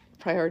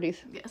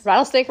 Priorities. Yes.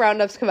 Rattlesnake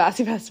Roundups,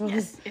 kielbasa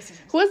festivals. Yes.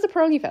 Who has the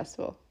pierogi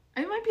festival?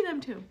 It might be them,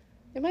 too.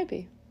 It might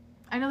be.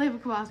 I know they have a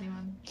kielbasa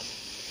one.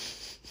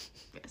 Yes.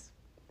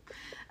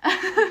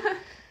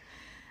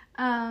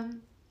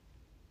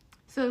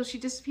 So she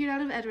disappeared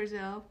out of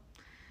Edwardsville,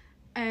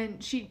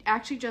 and she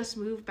actually just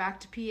moved back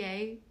to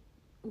PA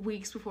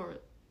weeks before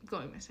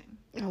going missing.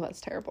 Oh,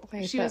 that's terrible.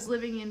 She was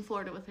living in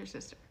Florida with her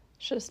sister.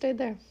 Should have stayed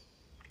there.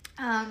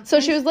 So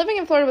she was living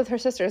in Florida with her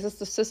sister. Is this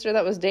the sister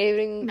that was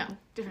dating? No,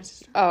 different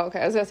sister. Oh, okay.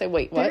 I was gonna say,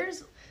 wait, what?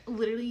 There's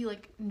literally,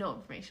 like, no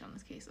information on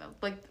this case, though.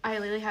 Like, I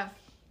literally have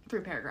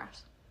 3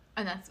 paragraphs,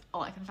 and that's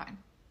all I can find.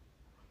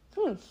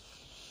 So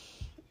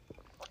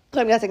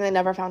I'm guessing they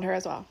never found her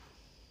as well.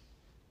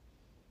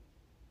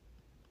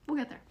 We'll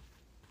get there.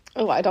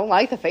 Oh, I don't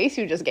like the face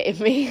you just gave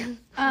me.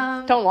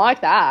 Don't like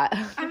that.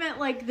 I meant,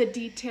 like, the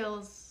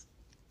details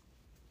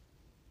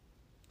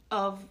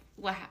of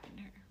what happened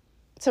to her.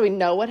 So we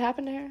know what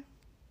happened to her?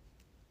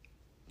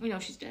 We know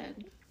she's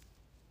dead.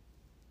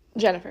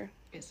 Jennifer.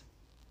 Yes.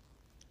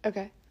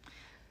 Okay.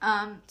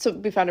 So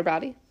we found her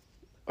body?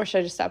 Or should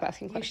I just stop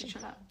asking questions? You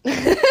should shut up.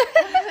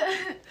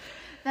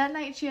 That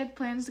night she had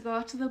plans to go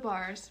out to the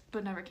bars,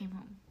 but never came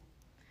home.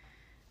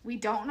 We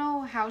don't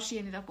know how she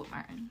ended up with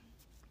Martin.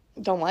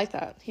 Don't like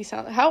that.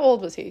 How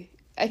old was he?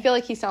 I feel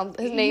like his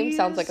name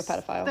sounds like a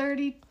pedophile.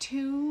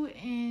 32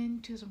 in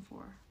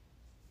 2004.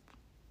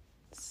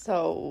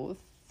 So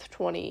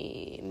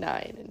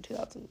 29 in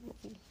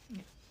 2001.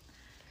 Yeah.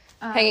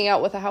 Hanging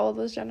out with how old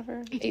was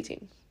Jennifer?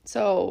 18.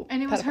 So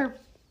and it was her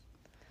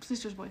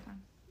sister's boyfriend.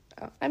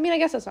 I mean, I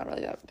guess that's not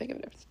really that big of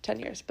a difference. 10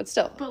 years, but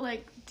still. But,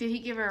 like, did he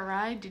give her a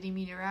ride? Did he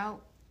meet her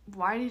out?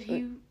 Why did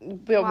he...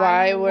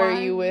 Why were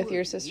you with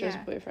your sister's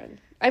boyfriend?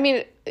 I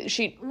mean,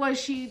 Was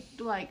she,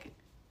 like...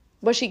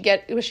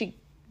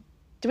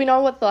 Do we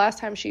know what the last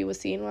time she was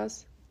seen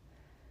was?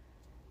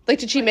 Like,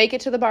 did she make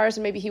it to the bars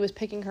and maybe he was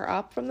picking her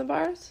up from the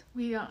bars?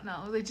 We don't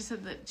know. They just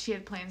said that she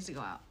had plans to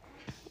go out.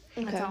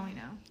 Okay. That's all we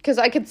know. Because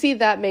I could see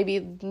that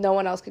maybe no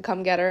one else could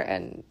come get her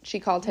and she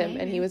called him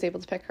and he was able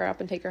to pick her up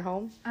and take her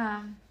home.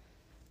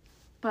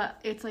 But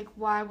it's like,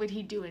 why would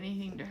he do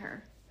anything to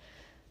her?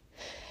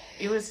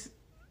 Because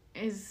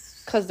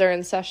they're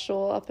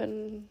incestual up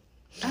in...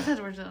 That's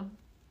Edwardsville.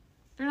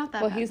 They're not that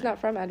bad. Well, he's not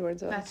from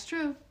Edwardsville. That's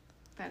true.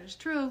 That is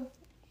true.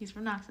 He's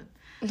from Knoxon.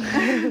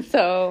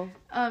 So...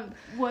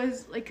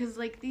 Was, like, because,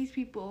 like, these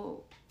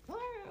people... I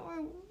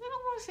don't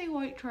want to say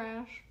white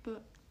trash,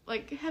 but,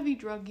 like, heavy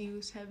drug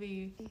use,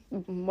 heavy...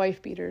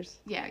 Wife beaters.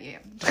 Yeah.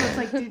 So it's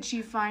like, did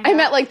she find I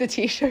meant, like, the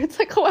t-shirts,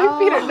 like a wife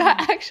beater,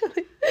 not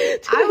actually.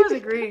 I was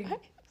agreeing.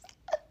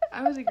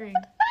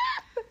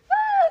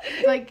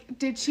 Like,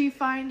 did she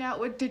find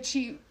out did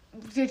he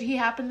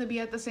happen to be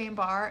at the same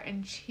bar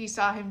and he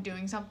saw him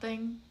doing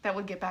something that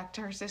would get back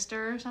to her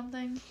sister or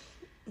something?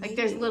 Like,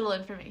 there's little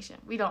information.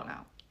 We don't know.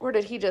 Or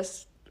did he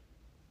just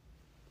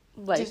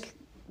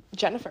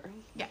Jennifer?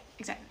 Yeah,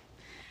 exactly.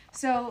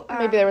 So,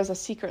 maybe there was a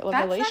secret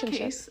relationship. That's that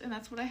case, and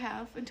that's what I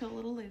have until a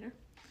little later.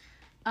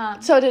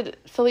 So did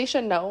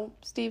Phylicia know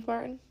Steve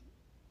Martin?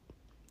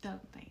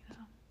 Don't think so.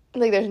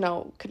 Like, there's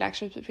no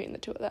connections between the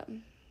two of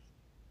them.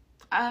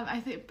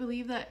 I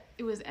believe that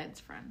it was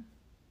Ed's friend.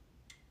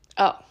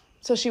 Oh,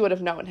 so she would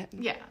have known him.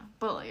 Yeah,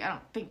 but, like, I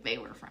don't think they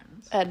were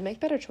friends. Ed, make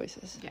better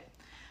choices. Yeah.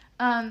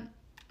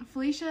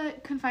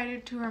 Phylicia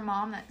confided to her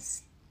mom that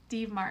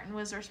Steve Martin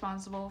was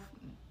responsible.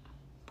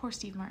 Poor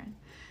Steve Martin.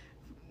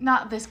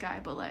 Not this guy,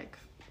 but, like,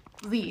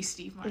 the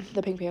Steve Martin.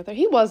 The Pink Panther.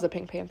 He was the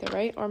Pink Panther,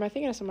 right? Or am I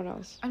thinking of someone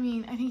else? I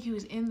mean, I think he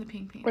was in the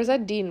Pink Panther. Or is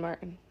that Dean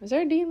Martin? Is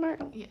there a Dean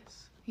Martin?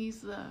 Yes.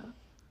 He's the...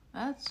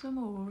 That's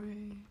amore.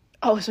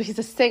 Oh, so he's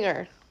a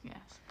singer. Yes.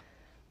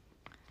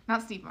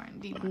 Not Steve Martin.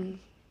 Dean Martin.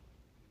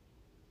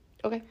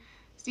 Okay.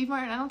 Steve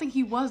Martin, I don't think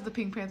he was the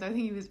Pink Panther. I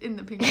think he was in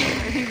the Pink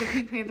Panther. I think the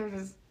Pink Panther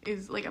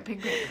is like a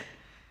Pink Panther.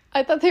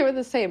 I thought they were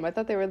the same. I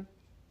thought they were...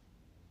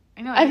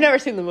 I know. I've never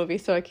seen the movie,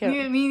 so I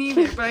can't... Me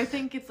neither, but I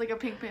think it's like a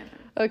Pink Panther.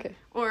 Okay.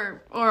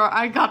 Or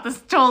I got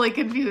this totally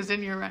confused,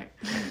 and you're right.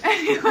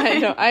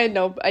 Anyway. I had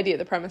no idea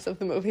the premise of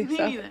the movie. Me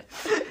so. neither.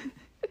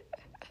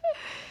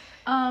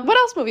 What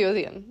else movie was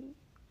he in?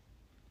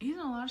 He's in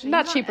a lot of shit.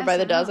 Not Cheaper by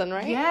the Dozen,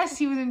 right? Yes,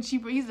 he was in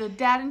Cheaper. He's the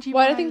dad in Cheaper.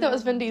 Why do I think that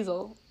was Vin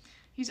Diesel?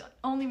 He's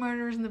Only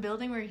Murders in the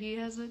Building, where he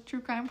has a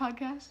true crime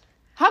podcast.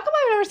 How come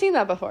I've never seen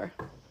that before?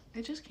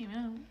 It just came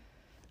out.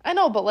 I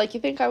know, but like, you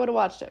think I would have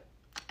watched it?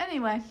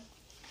 Anyway,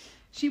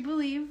 she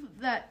believed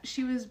that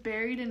she was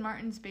buried in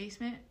Martin's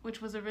basement,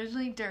 which was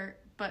originally dirt,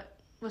 but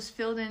was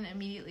filled in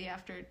immediately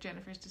after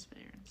Jennifer's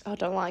disappearance. Oh,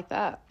 don't like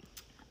that.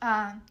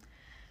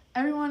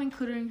 Everyone,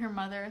 including her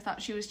mother,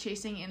 thought she was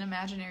chasing an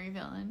imaginary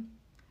villain.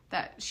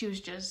 That she was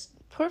just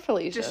Poor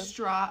Phylicia.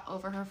 distraught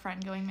over her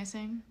friend going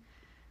missing.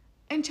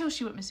 Until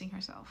she went missing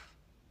herself.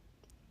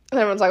 And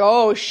everyone's like,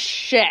 oh,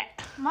 shit.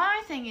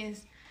 My thing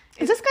is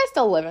this guy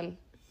still living?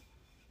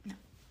 No.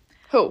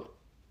 Who?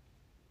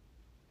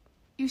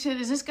 You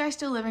said, is this guy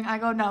still living? I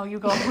go, no. You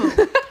go,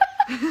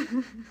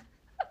 who?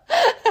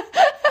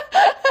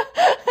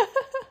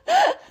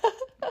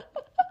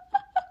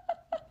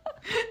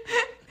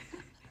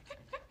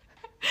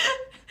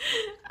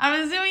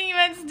 I'm assuming you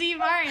meant Steve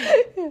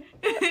Martin.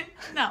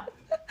 No.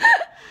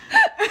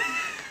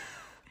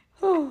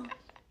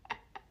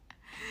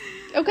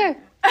 Okay.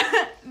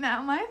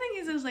 Now, my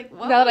thing is like,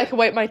 what Now that I can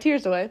wipe my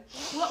tears away.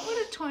 What would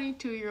a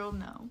 22-year-old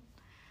know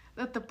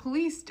that the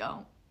police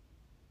don't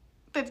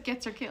that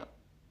gets her killed?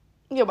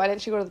 Yeah, why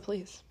didn't she go to the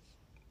police?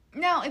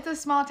 No, it's a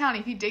small town.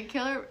 If you did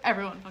kill her,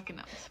 everyone fucking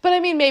knows. But I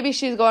mean, maybe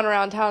she's going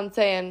around town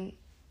saying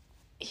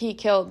he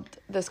killed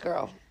this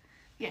girl.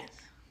 Yes.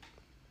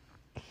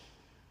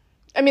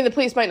 I mean, the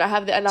police might not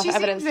have enough She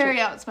evidence. seemed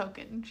very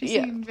outspoken. She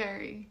seemed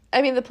very...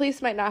 I mean, the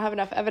police might not have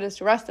enough evidence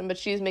to arrest him, but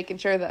she's making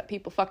sure that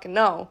people fucking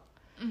know.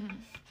 Mm-hmm.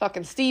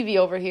 Fucking Stevie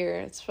over here,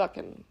 it's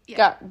fucking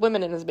got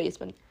women in his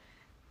basement.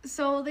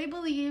 So they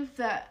believe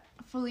that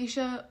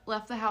Phylicia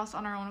left the house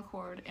on her own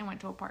accord and went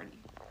to a party.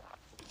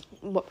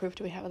 What proof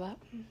do we have of that?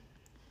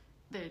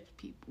 There's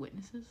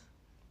witnesses.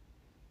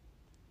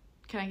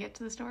 Can I get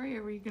to the story,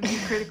 or were you going to be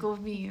critical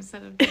of me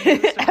instead of getting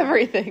to the story?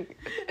 Everything.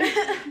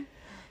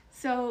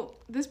 So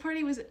this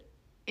party was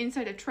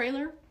inside a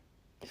trailer.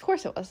 Of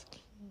course it was.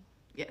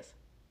 Yes.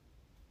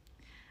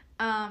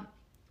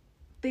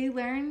 They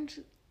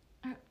learned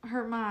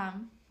her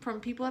mom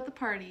from people at the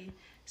party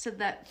said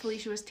that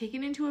Phylicia was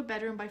taken into a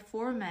bedroom by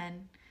 4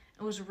 men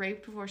and was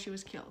raped before she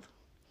was killed.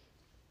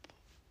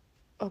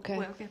 Okay.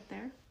 We'll get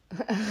there.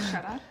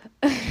 Shut up.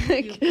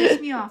 You pissed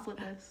me off with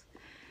this.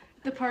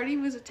 The party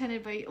was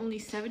attended by only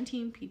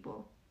 17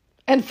 people.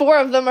 And 4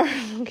 of them are...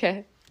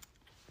 Okay.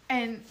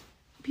 And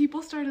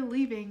people started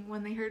leaving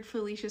when they heard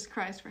Phylicia's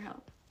cries for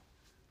help.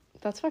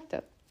 That's fucked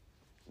up.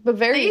 But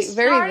They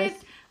started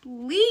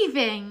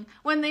leaving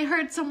when they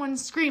heard someone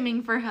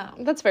screaming for help.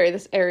 That's very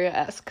this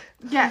area-esque.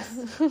 Yes.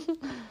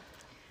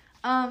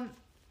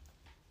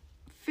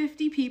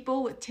 50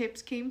 people with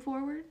tips came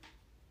forward.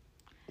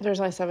 There's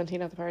only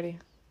 17 at the party.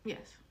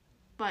 Yes.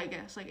 But I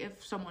guess, like,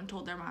 if someone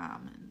told their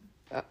mom and...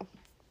 Oh.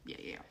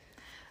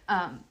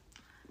 Yeah.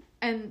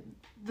 And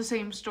the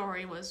same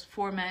story was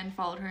 4 men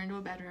followed her into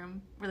a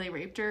bedroom where they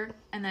raped her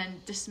and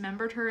then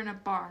dismembered her in a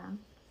barn.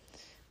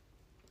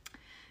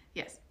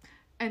 Yes.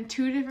 And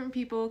 2 different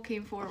people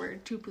came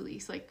forward to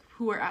police, like,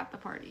 who were at the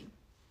party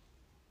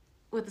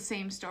with the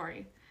same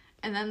story.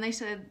 And then they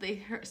said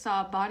they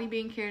saw a body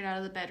being carried out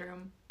of the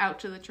bedroom out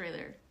to the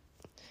trailer.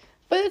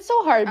 But it's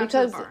so hard Out to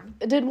because the barn.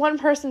 did one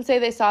person say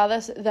they saw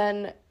this,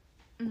 then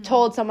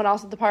told someone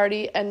else at the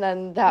party, and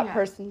then that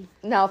person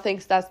now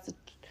thinks that's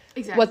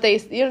what they...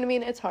 You know what I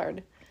mean? It's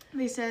hard.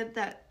 They said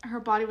that her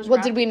body was...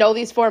 Well, did we know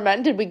these 4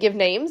 men? Did we give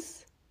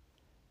names?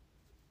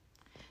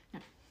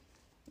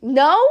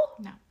 No?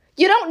 No.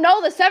 You don't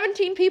know the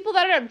 17 people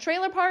that are at a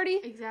trailer party?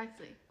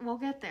 Exactly. We'll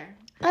get there.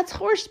 That's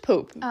horse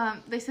poop.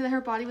 They said that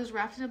her body was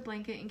wrapped in a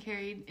blanket and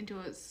carried into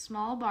a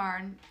small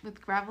barn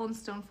with gravel and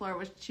stone floor,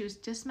 which she was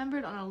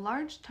dismembered on a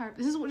large tarp.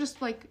 This is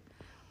just, like,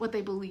 what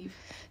they believe.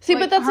 See,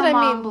 like, but that's what I mean.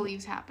 Her mom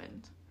believes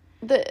happened.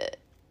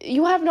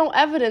 You have no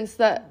evidence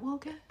that... We'll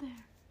get there.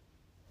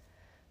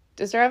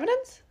 Is there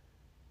evidence?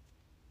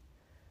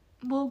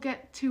 We'll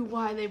get to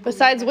why they believe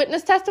Besides it.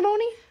 witness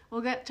testimony?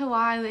 We'll get to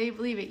why they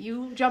believe it.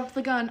 You jumped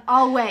the gun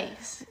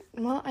always.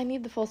 Well, I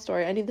need the full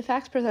story. I need the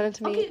facts presented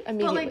to me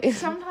immediately. But, like,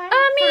 sometimes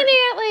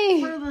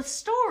immediately! for the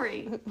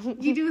story,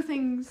 you do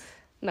things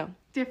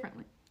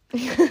differently.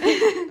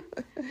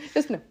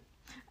 Just no.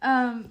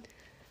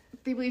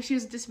 They believe she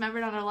was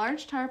dismembered on a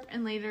large tarp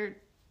and later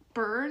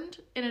burned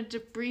in a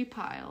debris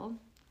pile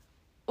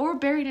or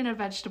buried in a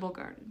vegetable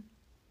garden.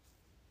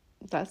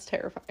 That's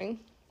terrifying.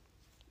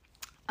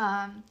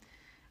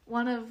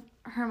 One of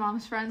her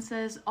mom's friends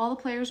says, all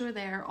the players were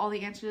there, all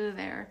the answers are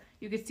there.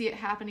 You could see it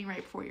happening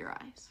right before your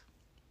eyes.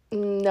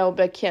 No,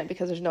 but I can't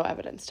because there's no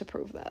evidence to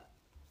prove that.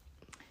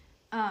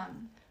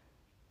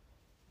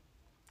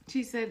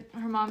 She said,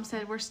 her mom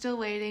said, we're still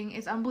waiting.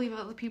 It's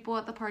unbelievable the people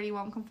at the party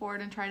won't come forward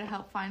and try to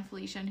help find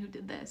Phylicia and who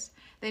did this.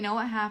 They know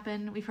what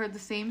happened. We've heard the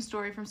same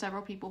story from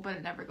several people, but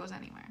it never goes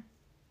anywhere.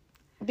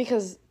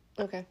 Because,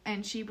 okay.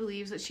 And she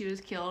believes that she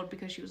was killed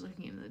because she was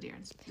looking into the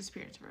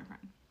disappearance of her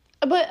friend.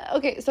 But,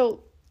 okay,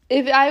 so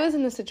if I was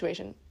in this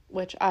situation,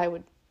 which I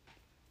would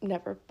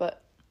never,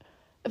 but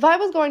if I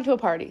was going to a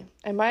party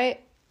and my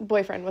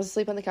boyfriend was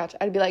asleep on the couch,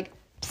 I'd be like,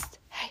 psst,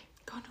 hey,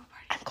 Going to a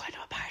party. I'm going to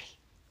a party.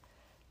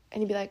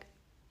 And he'd be like,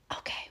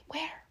 okay,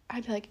 where?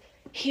 I'd be like,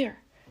 here.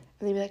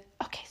 And he'd be like,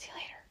 okay, see you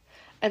later.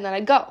 And then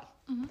I'd go.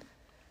 Mm-hmm.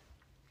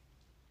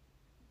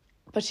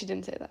 But she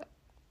didn't say that.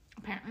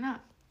 Apparently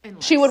not.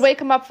 Unless... She would wake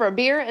him up for a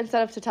beer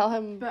instead of to tell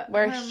him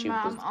where her she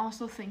was. mom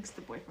also thinks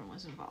the boyfriend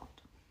was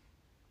involved.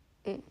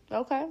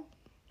 Okay.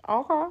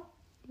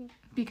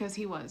 Because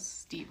he was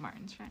Steve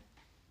Martin's friend.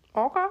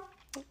 Okay.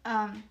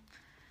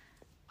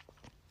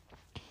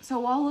 So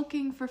while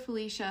looking for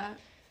Phylicia,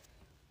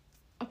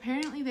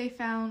 apparently they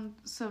found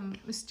some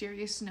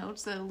mysterious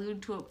notes that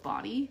allude to a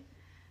body.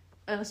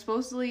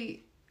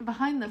 Supposedly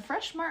behind the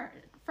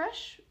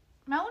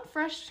Mountain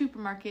Fresh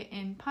supermarket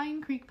in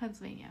Pine Creek,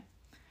 Pennsylvania.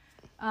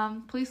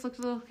 Police looked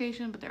at the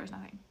location, but there was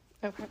nothing.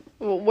 Okay.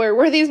 Well, where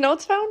were these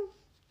notes found?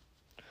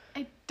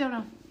 I don't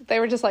know. They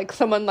were just like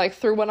someone like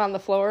threw one on the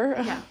floor.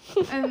 Yeah.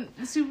 And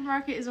the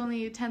supermarket is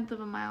only 1/10 of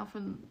a mile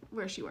from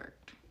where she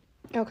worked.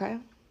 Okay.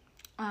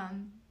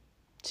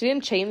 She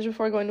didn't change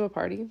before going to a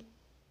party?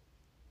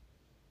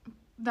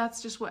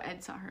 That's just what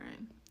Ed saw her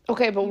in.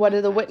 Okay, but what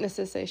did the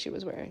witnesses say she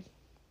was wearing?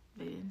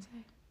 They didn't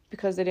say.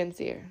 Because they didn't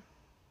see her.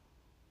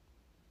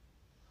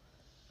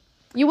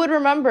 You would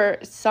remember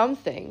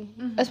something,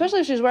 mm-hmm. especially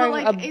if she was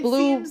wearing a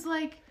blue... It seems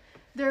like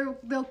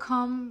they'll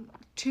come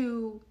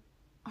to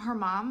her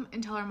mom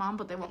and tell her mom,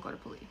 but they won't go to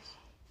police.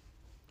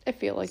 I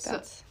feel like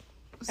that's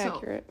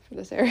accurate for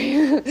this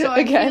area. So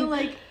I feel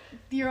like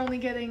you're only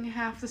getting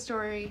half the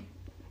story.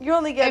 You're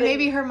only getting... And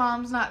maybe her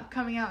mom's not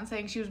coming out and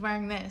saying she was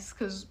wearing this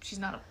because she's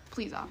not a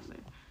police officer.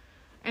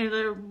 And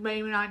they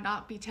may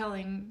not be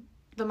telling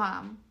the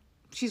mom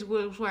she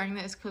was wearing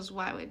this because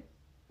why would...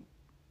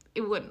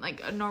 It wouldn't,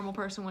 like, a normal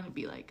person wouldn't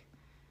be like...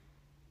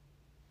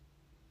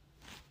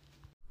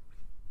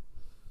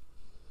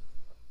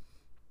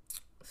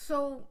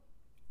 So,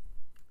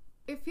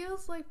 it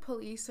feels like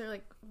police are,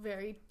 like,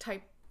 very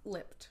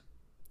tight-lipped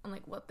on,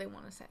 like, what they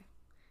want to say.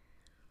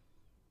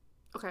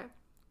 Okay.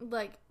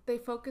 Like, they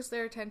focus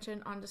their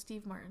attention onto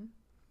Steve Martin.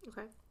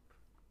 Okay.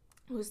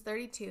 Who was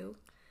 32,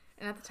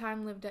 and at the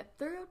time lived at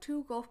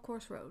 302 Golf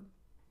Course Road,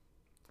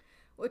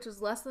 which was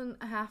less than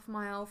a half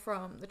mile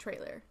from the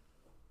trailer.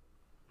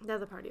 That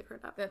the party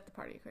occurred at.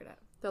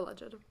 The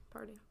alleged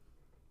party.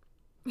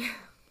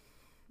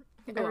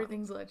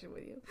 Everything's alleged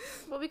with you.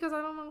 Well, because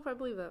I don't know if I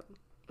believe that.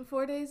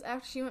 4 days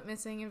after she went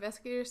missing,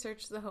 investigators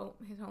searched his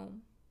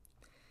home.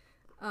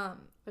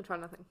 And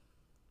found nothing.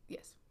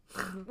 Yes.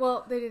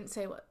 Well, they didn't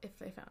say if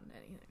they found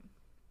anything.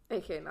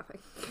 AKA nothing.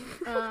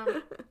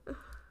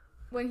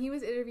 When he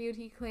was interviewed,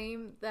 he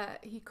claimed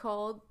that he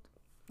called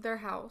their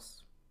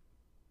house,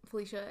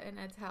 Phylicia and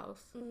Ed's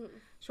house,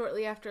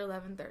 shortly after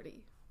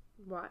 11:30.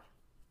 Why?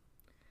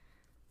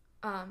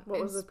 What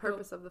was the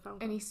purpose of the phone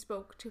call? And he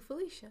spoke to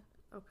Phylicia.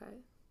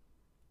 Okay.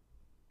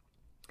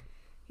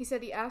 He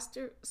said he asked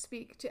her to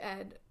speak to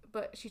Ed,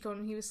 but she told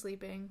him he was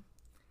sleeping.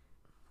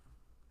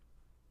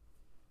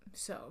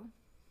 So,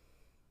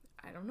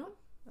 I don't know.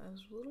 That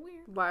was a little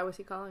weird. Why was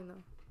he calling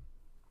though?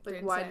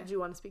 Like, why did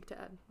you want to speak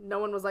to Ed? No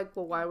one was like,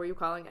 well, why were you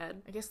calling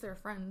Ed? I guess they're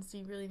friends. Do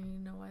you really need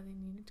to know why they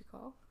needed to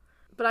call?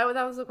 But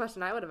that was the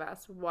question I would have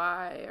asked.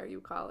 Why are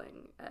you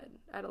calling Ed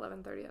at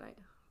 11:30 at night?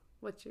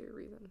 What's your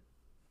reason?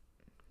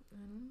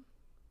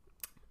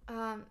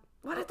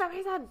 What is the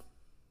reason?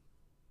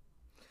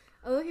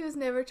 Although he was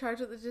never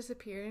charged with the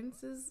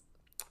disappearances,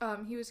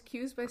 he was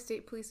accused by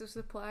state police of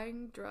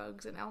supplying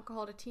drugs and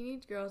alcohol to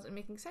teenage girls and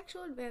making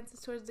sexual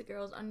advances towards the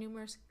girls on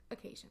numerous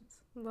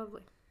occasions.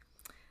 Lovely.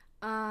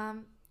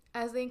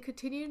 As they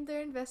continued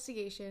their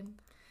investigation,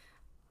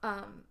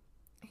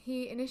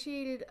 he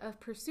initiated a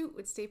pursuit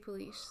with state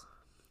police.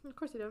 Of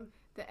course he did.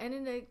 That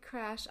ended in a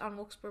crash on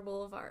Wilkes-Barre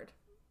Boulevard.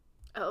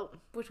 Oh.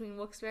 Between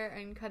Wilkes-Barre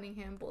and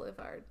Cunningham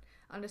Boulevard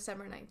on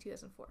December 9,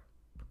 2004.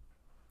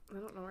 I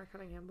don't know where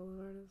Cunningham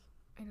Boulevard is.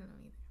 I don't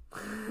know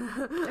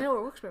either. I know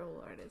where Wilkes-Barre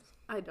Boulevard is.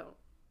 I don't.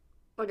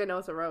 Like, I know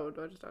it's a road,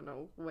 but I just don't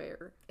know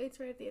where. It's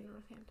right at the end of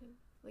Northampton.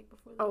 Like,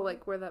 before the road.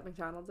 Like where that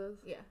McDonald's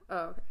is? Yeah.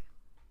 Oh, okay.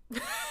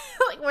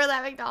 Like, where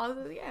that McDonald's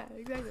is? Yeah,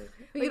 exactly.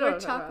 Like, where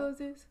Chaco's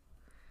is?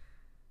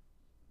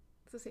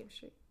 It's the same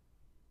street.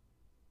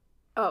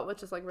 Oh,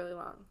 it's just, like, really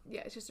long.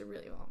 Yeah, it's just a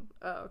really long...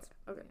 Oh,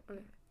 okay.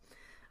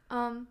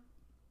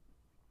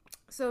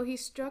 So he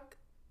struck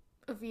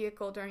a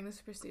vehicle during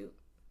this pursuit.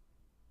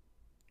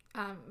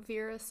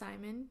 Vera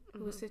Simon,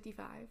 who was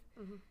 55,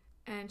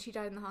 And she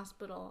died in the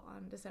hospital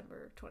on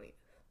December 20th.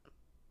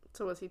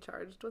 So was he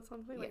charged with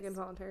something? Like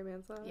involuntary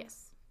manslaughter?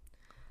 Yes.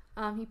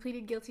 He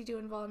pleaded guilty to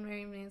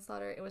involuntary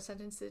manslaughter and was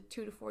sentenced to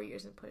 2 to 4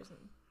 years in prison.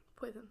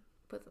 Prison.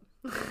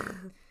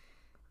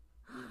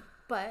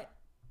 But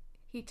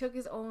he took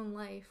his own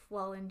life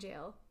while in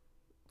jail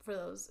for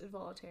those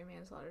involuntary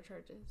manslaughter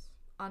charges.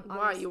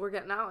 Why? You were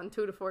getting out in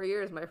 2 to 4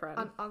 years, my friend.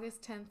 On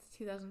August 10th,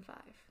 2005.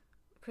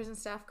 Prison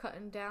staff cut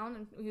him down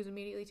and he was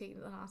immediately taken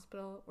to the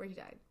hospital where he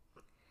died.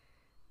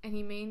 And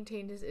he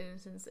maintained his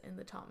innocence in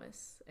the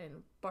Thomas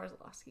and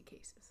Barzalowski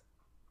cases.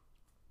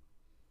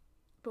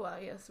 But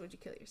why else would you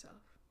kill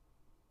yourself?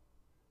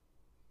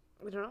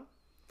 I don't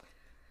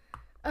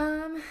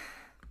know.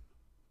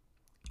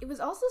 It was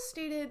also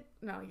stated...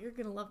 No, you're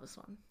going to love this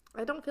one.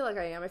 I don't feel like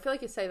I am. I feel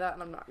like you say that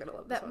and I'm not going to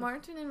love this one. That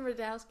Martin and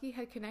Radowski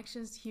had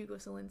connections to Hugo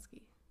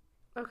Selinski.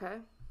 Okay.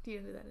 Do you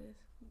know who that is?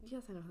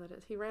 Yes, I know who that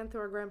is. He ran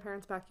through our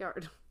grandparents'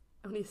 backyard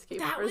when he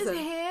escaped from prison. That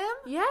was him?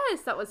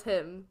 Yes, that was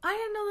him. I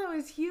didn't know that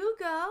was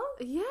Hugo.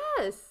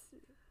 Yes.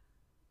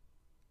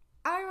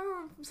 I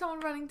remember someone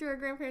running through our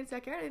grandparents'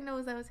 backyard. I didn't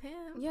know that was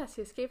him. Yes,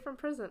 he escaped from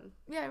prison.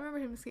 Yeah, I remember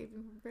him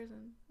escaping from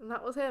prison. And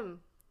that was him.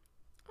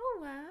 Oh,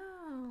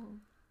 wow.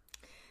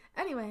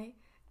 Anyway,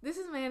 this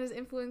man is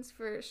influenced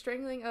for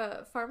strangling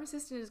a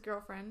pharmacist and his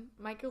girlfriend,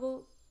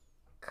 Michael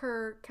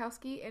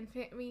Kurkowski and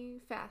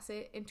Fammy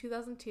Fassett, in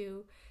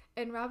 2002,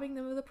 and robbing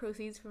them of the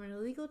proceeds from an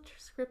illegal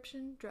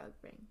prescription drug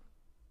ring.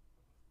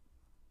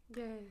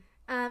 Yay.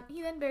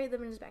 He then buried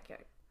them in his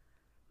backyard.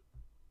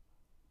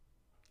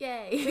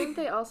 Yay. Didn't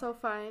they also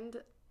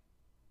find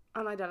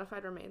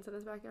unidentified remains in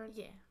his backyard?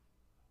 Yeah.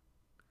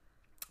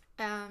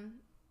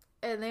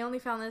 And they only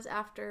found this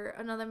after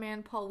another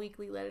man, Paul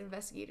Weekly, led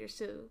investigators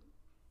to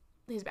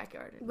his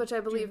backyard. Which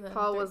I believe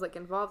Paul was, like,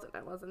 involved in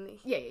it, wasn't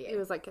he? Yeah. He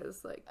was, like,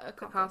 his, like,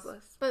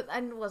 accomplice. But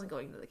I wasn't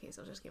going into the case.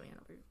 I was just giving an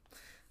overview.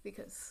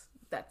 Because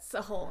that's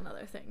a whole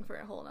other thing for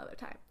a whole other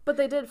time. But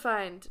they did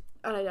find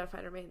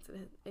unidentified remains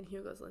in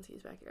Hugo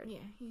Selinski's backyard.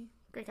 Yeah,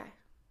 great guy.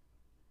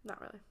 Not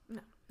really.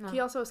 No. He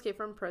also escaped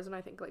from prison,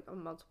 I think, like,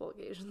 on multiple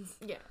occasions.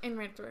 Yeah, and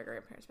ran through our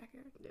grandparents'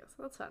 backyard. Yeah,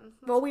 so that's fun.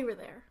 Well, we were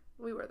there.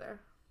 We were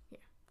there. Yeah.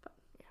 Fun.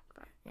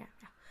 Yeah.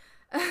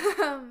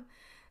 Yeah.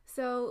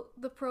 So,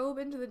 the probe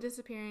into the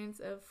disappearance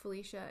of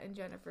Phylicia and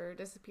Jennifer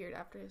disappeared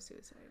after his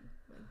suicide.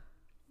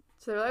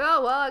 So they're like,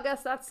 oh, well, I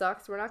guess that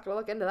sucks. We're not going to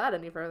look into that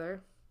any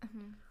further.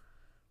 Mm-hmm.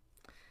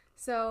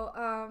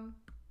 So,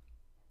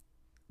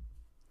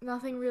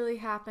 nothing really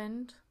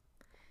happened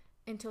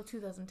until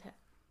 2010.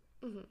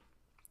 Mm-hmm.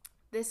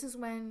 This is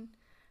when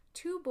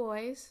 2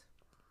 boys,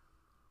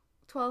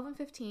 12 and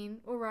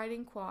 15, were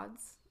riding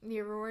quads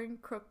near Roaring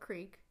Crook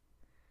Creek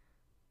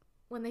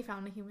when they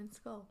found a human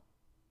skull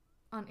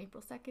on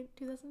April 2nd,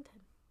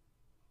 2010.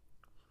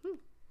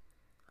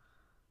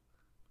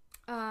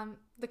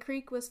 The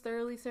creek was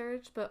thoroughly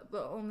searched, but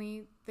the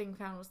only thing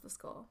found was the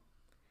skull.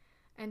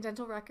 And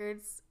dental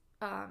records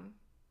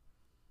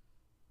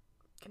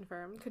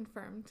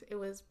confirmed it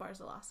was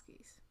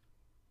Barzalowski's.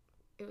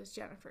 It was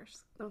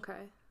Jennifer's.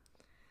 Okay.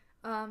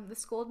 The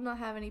skull did not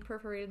have any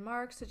perforated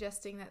marks,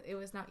 suggesting that it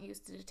was not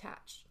used to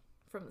detach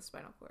from the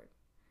spinal cord.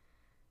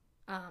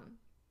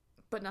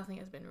 But nothing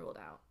has been ruled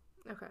out.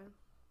 Okay.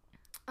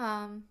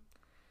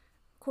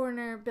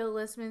 Coroner Bill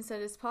Lisman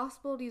said it's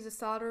possible to use a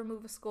saw to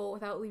remove a skull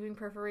without leaving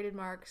perforated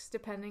marks,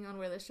 depending on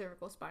where the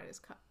cervical spine is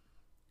cut.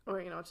 Or,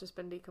 it's just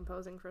been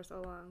decomposing for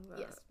so long that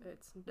yes.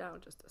 It's now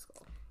just a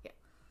skull. Yeah.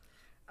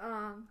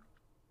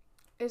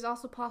 It's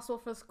also possible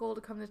for the skull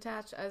to come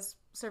detached as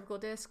cervical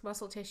disc,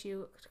 muscle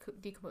tissue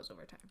decompose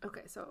over time.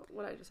 Okay, so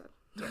what I just said.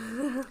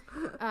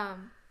 Yeah.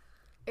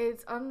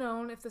 It's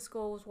unknown if the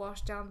skull was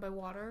washed down by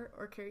water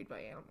or carried by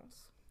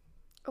animals.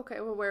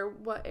 Okay, well,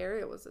 what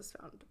area was this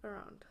found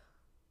around?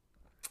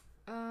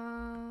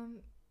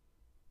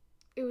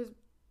 It was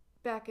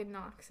back in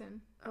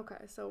Noxon.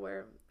 Okay, so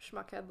where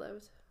Schmuckhead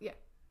lived. Yeah.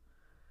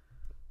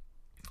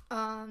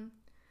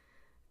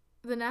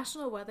 The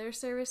National Weather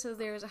Service says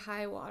there was a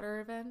high water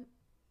event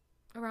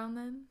around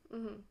then.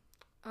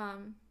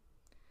 Mm-hmm.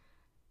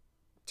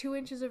 2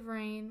 inches of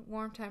rain,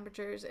 warm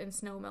temperatures, and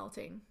snow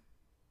melting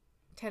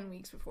 10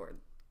 weeks before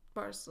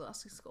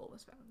Barzalowski's skull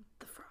was found.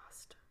 The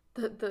frost.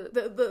 The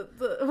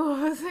what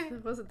was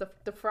it? Was it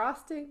the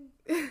frosting?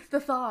 The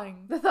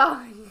thawing. The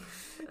thawing.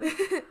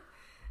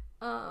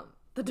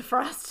 The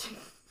defrosting.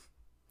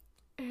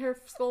 Her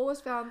skull was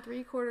found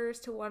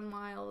 3/4 to 1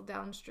 mile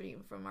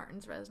downstream from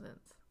Martin's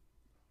residence.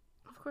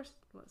 Of course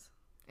it was.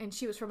 And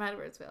she was from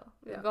Edwardsville.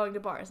 Yeah. Going to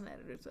bars in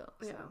Edwardsville.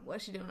 So yeah.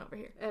 What's she doing over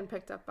here? And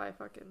picked up by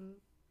fucking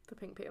the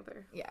Pink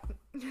Panther. Yeah.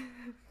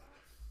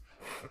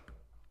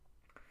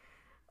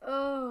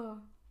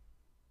 Oh.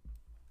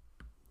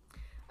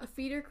 A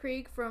feeder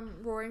creek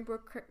from Roaring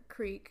Brook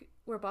Creek,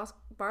 where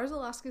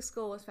Barzalowski's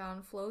skull was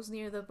found, flows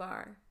near the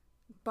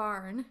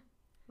barn,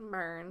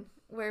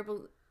 where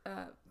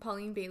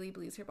Pauline Bailey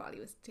believes her body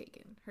was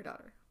taken, her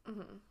daughter.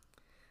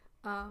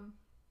 Mm-hmm.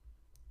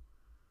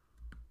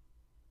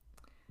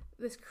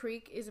 This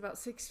creek is about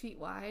 6 feet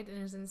wide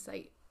and is in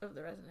sight of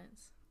the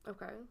residence.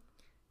 Okay.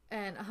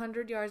 And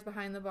 100 yards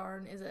behind the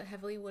barn is a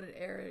heavily wooded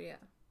area.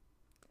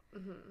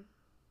 Mm-hmm.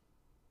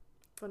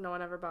 But no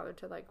one ever bothered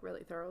to, like,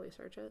 really thoroughly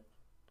search it?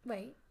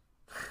 Wait.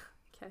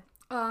 Okay.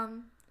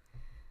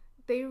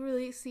 They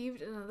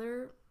received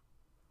another,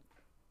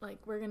 like,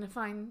 we're going to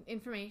find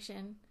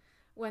information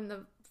when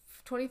the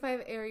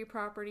 25 area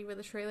property where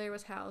the trailer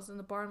was housed and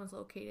the barn was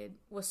located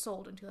was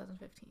sold in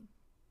 2015.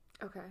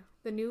 Okay.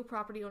 The new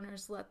property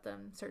owners let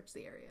them search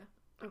the area.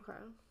 Okay.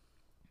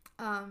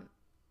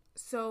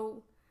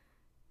 So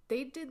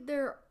they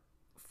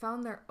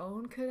found their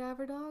own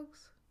cadaver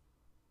dogs.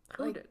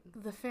 Who did?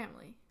 The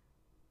family.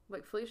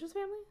 Like Phylicia's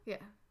family?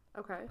 Yeah.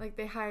 Okay. Like,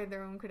 they hired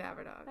their own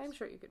cadaver dogs. I'm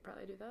sure you could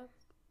probably do that.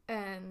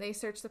 And they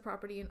searched the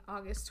property in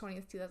August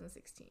 20th,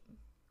 2016.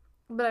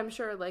 But I'm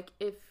sure, like,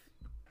 if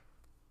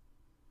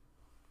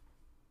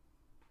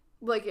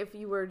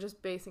you were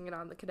just basing it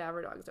on the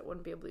cadaver dogs, it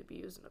wouldn't be able to be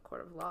used in a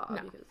court of law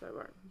because they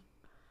weren't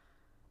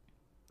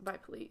by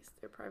police.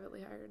 They're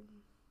privately hired.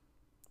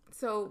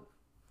 So,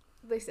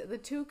 they said the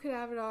 2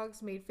 cadaver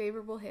dogs made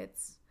favorable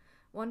hits.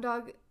 One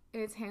dog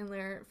and its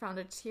handler found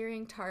a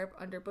tearing tarp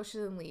under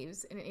bushes and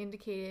leaves, and it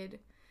indicated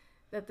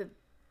that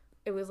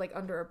it was, like,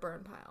 under a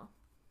burn pile.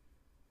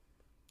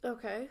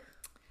 Okay.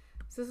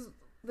 So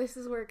this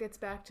is where it gets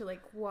back to,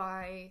 like,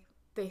 why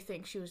they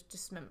think she was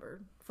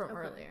dismembered from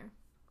earlier.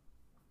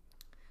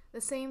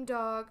 The same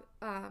dog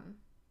and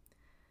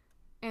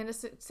a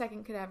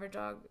second cadaver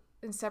dog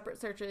in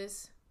separate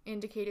searches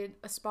indicated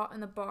a spot in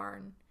the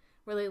barn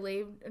where they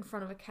laid in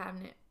front of a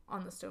cabinet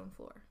on the stone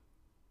floor.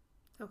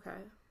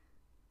 Okay.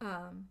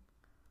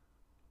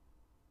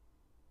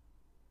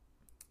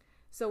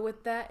 So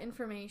with that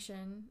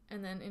information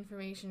and then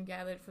information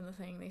gathered from the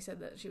thing, they said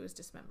that she was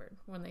dismembered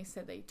when they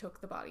said they took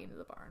the body into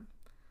the barn.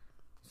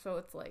 So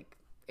it's like,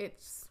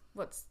 it's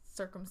what's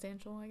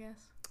circumstantial, I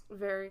guess.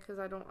 Very, because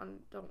I don't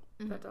that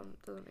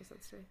doesn't make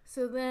sense to me.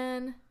 So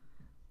then,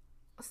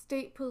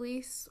 state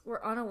police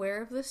were unaware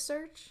of this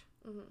search,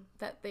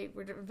 that they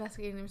were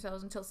investigating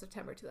themselves until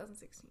September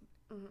 2016.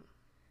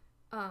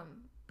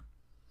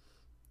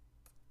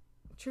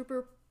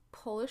 Trooper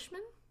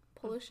Polishman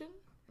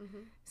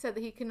said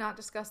that he could not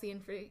discuss the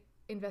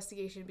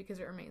investigation because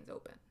it remains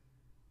open.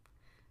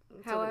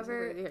 So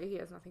However, he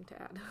has nothing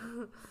to add.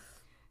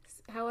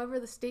 However,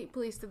 the state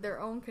police did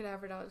their own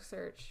cadaver dog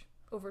search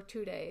over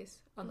 2 days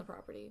on the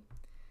property,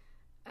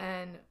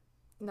 and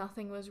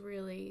nothing was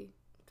really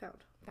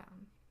found.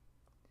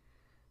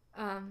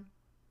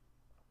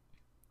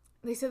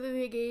 They said that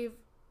they gave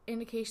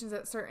indications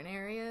at certain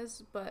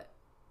areas, but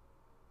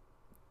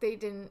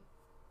it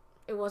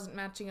wasn't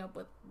matching up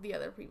with the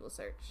other people's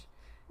search.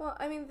 Well,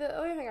 I mean, the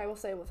only thing I will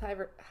say with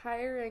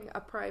hiring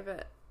a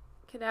private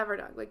cadaver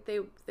dog, like,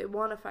 they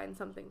want to find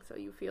something, so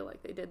you feel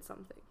like they did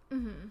something.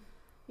 Mm-hmm.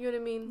 You know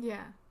what I mean?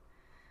 Yeah.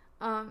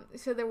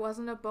 So there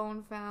wasn't a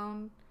bone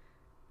found,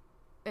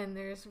 and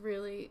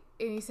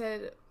he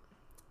said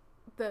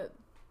the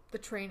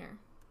trainer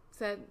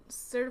said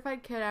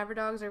certified cadaver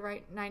dogs are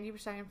right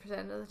 90%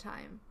 of the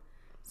time,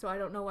 so I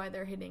don't know why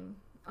they're hitting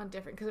on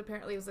different, because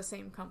apparently it was the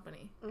same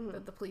company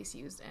that the police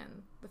used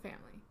and the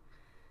family.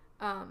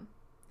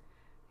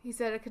 He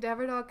said a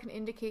cadaver dog can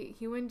indicate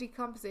human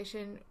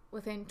decomposition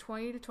within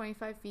 20 to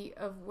 25 feet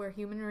of where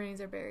human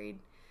remains are buried.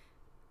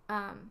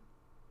 And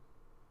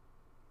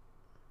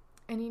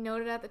he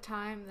noted at the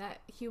time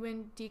that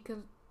human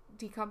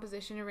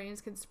decomposition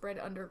remains can spread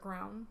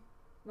underground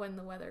when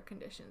the weather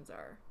conditions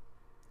are.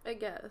 I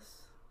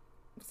guess.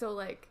 So,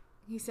 like,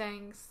 he's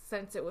saying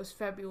since it was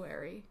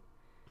February,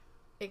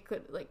 it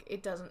could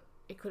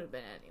have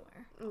been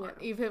anywhere. Yeah.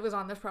 If it was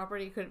on this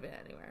property, it could have been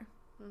anywhere.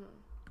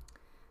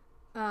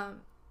 Mm-hmm.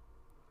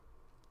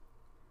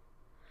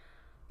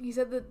 He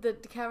said that the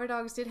cadaver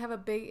dogs did have a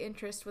big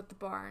interest with the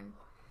barn.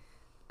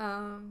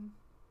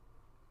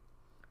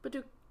 But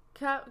do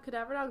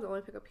cadaver dogs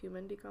only pick up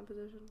human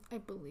decomposition? I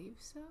believe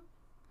so.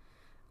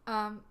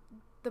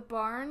 The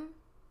barn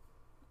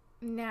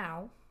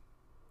now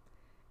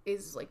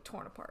is, like,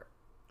 torn apart.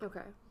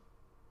 Okay.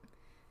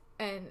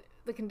 And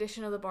the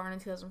condition of the barn in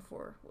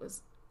 2004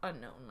 was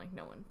unknown. Like,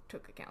 no one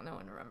took account. No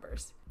one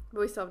remembers.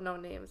 But we still have no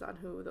names on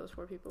who those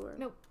 4 people were.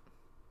 Nope.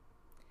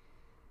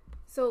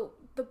 So,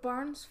 the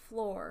barn's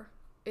floor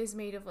is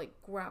made of,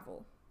 like,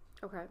 gravel.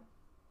 Okay.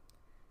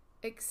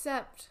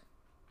 Except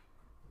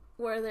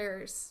where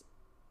there's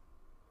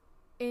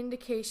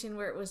indication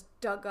where it was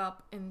dug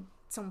up and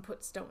someone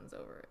put stones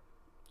over it.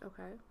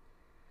 Okay.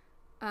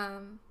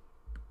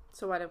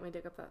 So why didn't we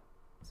dig up that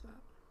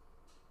spot?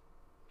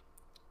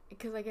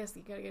 Because I guess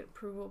you gotta get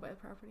approval by the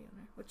property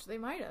owner, which they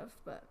might have,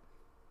 but...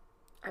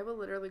 I will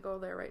literally go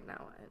there right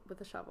now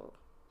with a shovel.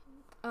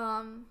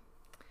 And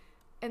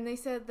they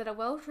said that a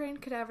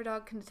well-trained cadaver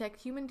dog can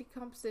detect human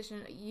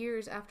decomposition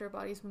years after a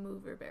body's been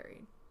moved or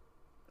buried.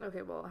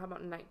 Okay, well, how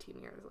about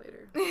 19 years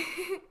later?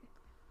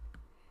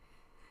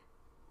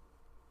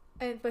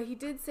 But he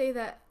did say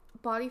that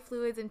body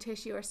fluids and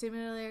tissue are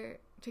similar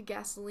to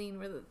gasoline,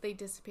 where they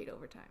dissipate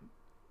over time.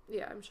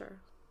 Yeah, I'm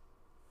sure.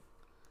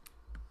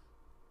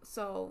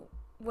 So,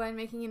 when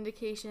making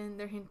indication,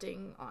 they're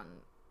hinting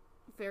on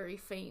very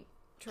faint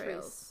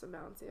trace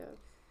amounts, yeah.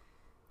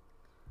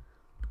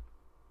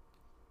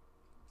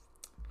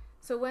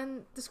 So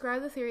when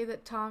described the theory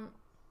that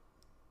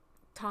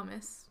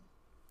Thomas,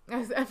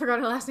 I forgot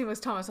her last name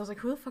was Thomas. I was like,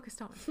 who the fuck is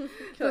Thomas? Who the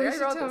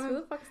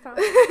fuck is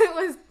Thomas?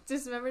 Was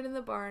dismembered in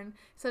the barn.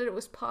 Said it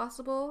was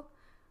possible,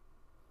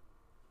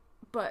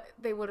 but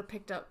they would have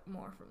picked up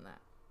more from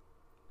that.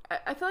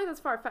 I feel like that's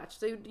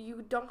far-fetched.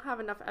 You don't have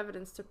enough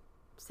evidence to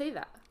say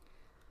that.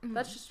 Mm-hmm.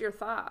 That's just your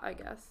thought, I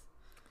guess.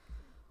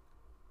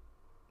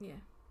 Yeah.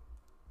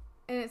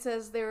 And it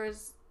says there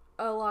was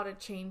a lot of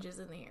changes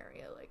in the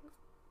area, like,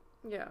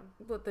 yeah,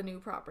 with the new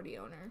property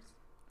owners.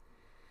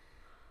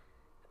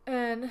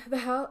 And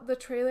the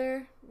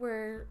trailer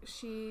where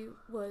she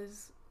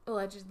was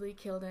allegedly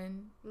killed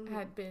in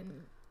had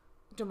been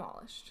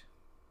demolished.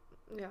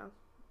 Yeah.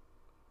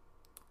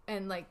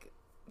 And, like,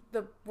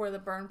 where the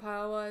burn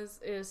pile was,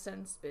 it has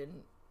since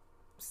been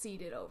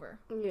seeded over.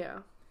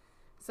 Yeah.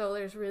 So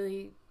there's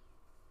nothing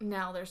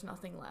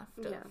left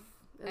of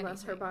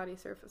unless anything. her body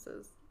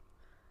surfaces.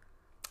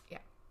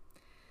 Yeah.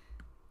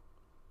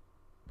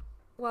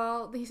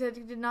 While he said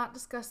he did not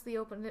discuss the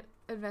open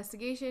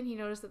investigation, he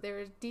noticed that there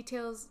were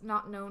details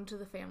not known to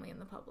the family and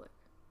the public.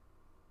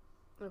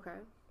 Okay.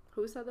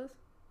 Who said this?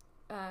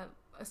 A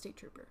state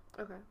trooper.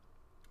 Okay.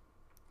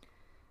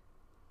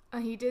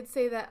 He did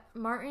say that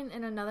Martin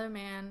and another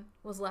man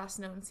was last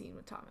known seen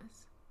with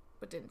Thomas,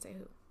 but didn't say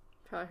who.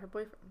 Probably her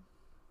boyfriend.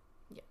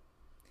 Yeah.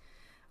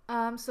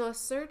 So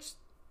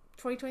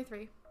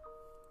 2023,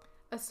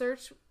 a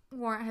search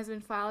warrant has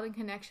been filed in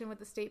connection with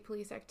the state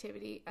police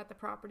activity at the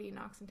property in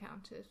Knoxon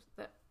Township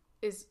that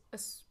is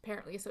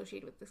apparently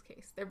associated with this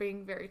case. They're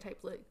being very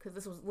tight-lipped because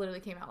this literally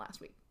came out last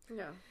week.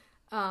 Yeah.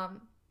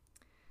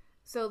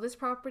 So this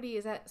property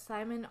is at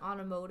Simon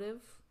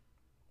Automotive,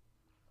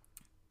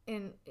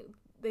 and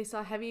they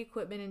saw heavy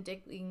equipment and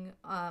digging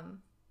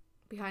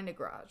behind a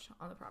garage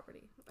on the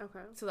property.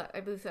 Okay. So I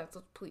believe that's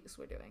what police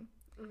were doing.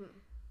 Mm-hmm.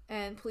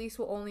 And police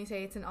will only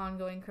say it's an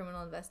ongoing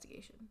criminal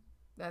investigation.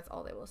 That's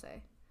all they will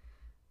say.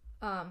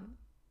 And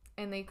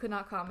they could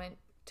not comment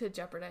to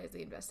jeopardize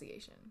the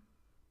investigation.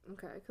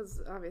 Okay, because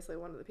obviously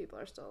one of the people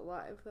are still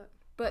alive.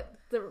 But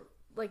the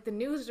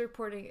news is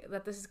reporting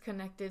that this is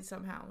connected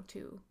somehow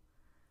to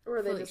Or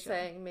are they Phylicia. just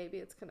saying maybe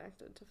it's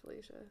connected to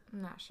Phylicia?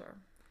 I'm not sure.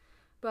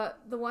 But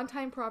the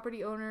one-time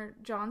property owner,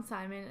 John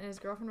Simon, and his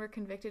girlfriend were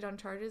convicted on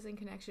charges in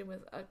connection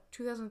with a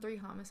 2003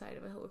 homicide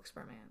of a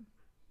Wilkes-Barre man.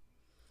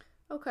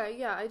 Okay,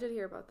 yeah, I did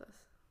hear about this.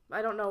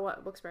 I don't know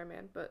what Wilkes-Barre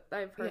man, but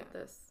I've heard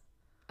this.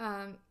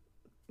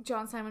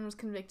 John Simon was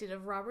convicted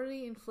of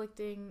robbery,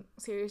 inflicting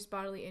serious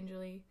bodily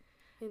injury,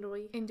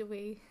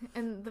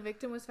 and the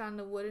victim was found in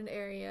a wooded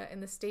area in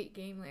the state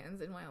game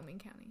lands in Wyoming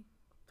County.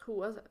 Who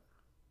was it?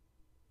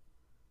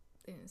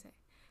 They didn't say.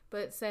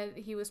 But it said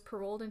he was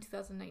paroled in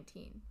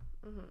 2019.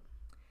 Mm-hmm.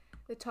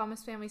 The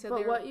Thomas family said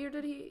But what year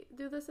did he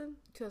do this in?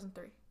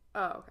 2003.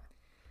 Oh, okay.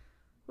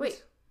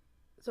 Wait,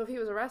 so if he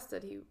was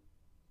arrested, he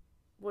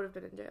would have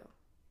been in jail?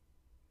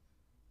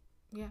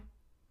 Yeah.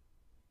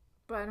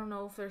 But I don't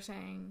know if they're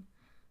saying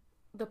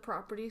the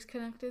property's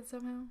connected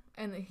somehow,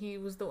 and that he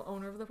was the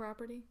owner of the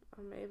property.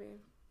 Or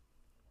maybe.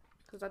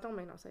 Because that don't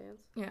make no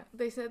sense. Yeah,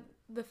 they said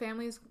the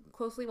family is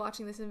closely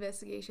watching this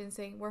investigation,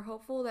 saying, we're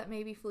hopeful that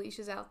maybe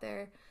Phylicia's out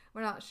there.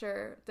 We're not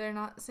sure. They're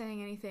not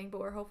saying anything, but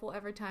we're hopeful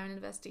every time an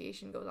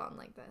investigation goes on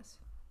like this.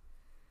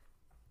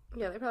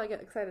 Yeah, they probably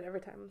get excited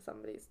every time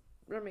somebody's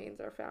remains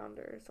are found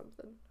or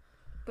something.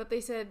 But they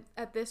said,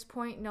 at this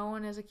point, no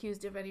one is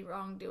accused of any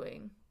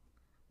wrongdoing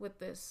with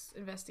this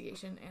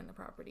investigation and the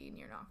property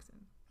near Knoxon.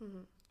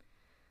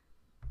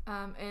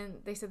 Mm-hmm.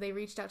 And they said they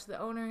reached out to the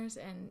owners,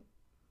 and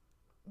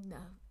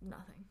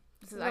nothing.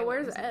 So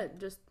where's Ed?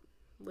 Just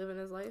living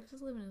his life?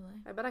 Just living his life.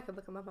 I bet I could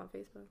look him up on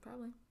Facebook.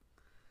 Probably.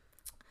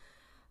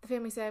 The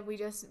family said, we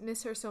just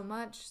miss her so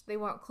much. They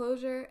want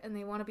closure, and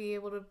they want to be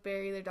able to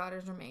bury their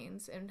daughter's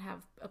remains and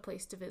have a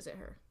place to visit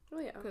her. Oh,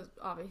 yeah. Because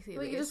obviously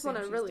you just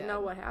want to really know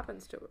what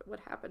happened to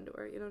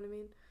her, you know what I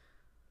mean?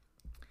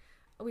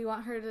 We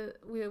want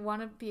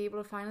to be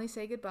able to finally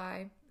say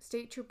goodbye.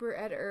 State Trooper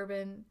Ed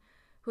Urban,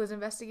 who has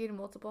investigated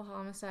multiple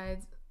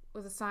homicides,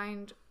 was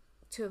assigned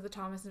to the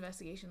Thomas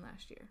investigation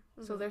last year.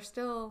 Mm-hmm. So they're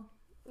still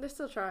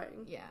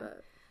trying. Yeah.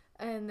 But...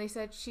 And they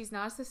said she's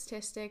not a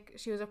statistic.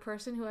 She was a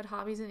person who had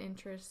hobbies and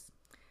interests.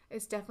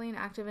 It's definitely an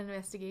active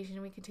investigation,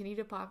 and we continue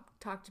to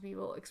talk to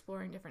people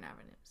exploring different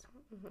avenues.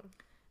 Mm-hmm.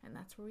 And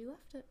that's where we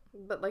left it.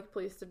 But,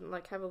 police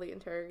didn't, heavily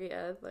interrogate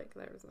Ed?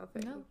 There was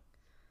nothing? No.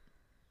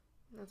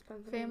 That's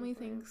Family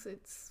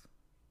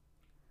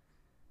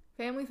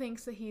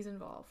thinks that he's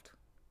involved.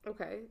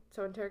 Okay,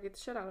 so interrogate the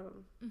shit out of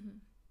him. Mm-hmm.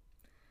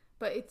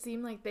 But it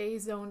seemed like they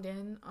zoned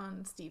in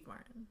on Steve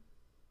Martin.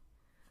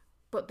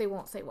 But they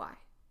won't say why.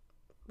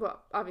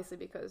 Well, obviously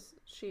because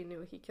she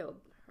knew he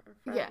killed her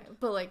friend. Yeah,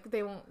 but,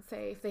 they won't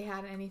say if they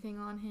had anything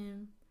on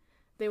him.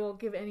 They won't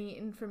give any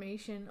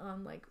information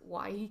on,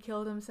 why he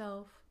killed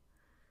himself.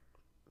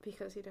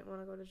 Because he didn't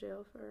want to go to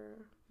jail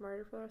for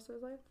murder for the rest of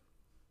his life?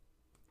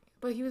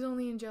 But he was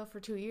only in jail for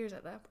 2 years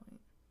at that point.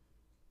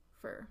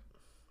 For...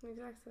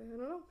 Exactly. I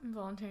don't know.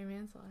 Involuntary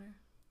manslaughter.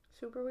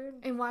 Super weird.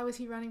 And why was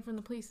he running from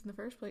the police in the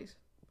first place?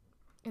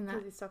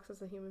 Because he sucks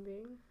as a human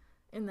being.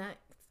 In that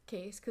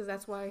case, because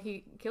that's why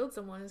he killed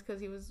someone, is because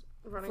he was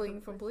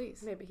fleeing from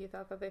police. Maybe he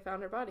thought that they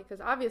found her body,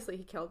 because obviously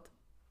he killed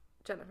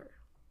Jennifer.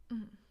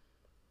 Mm-hmm.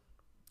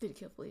 Did he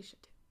kill Phylicia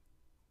too?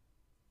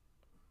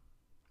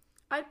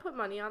 I'd put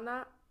money on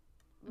that,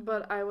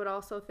 but I would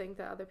also think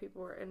that other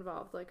people were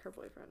involved, like her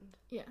boyfriend.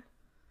 Yeah.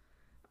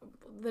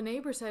 The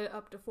neighbor said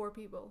up to 4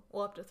 people.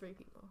 Well, up to 3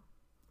 people.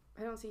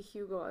 I don't see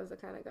Hugo as the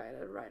kind of guy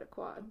to ride a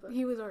quad, but...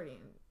 He was already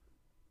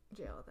in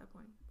jail at that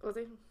point. Was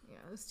he? Yeah,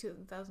 it was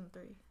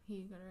 2003.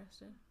 He got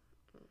arrested.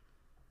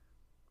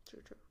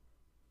 True.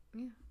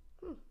 Yeah.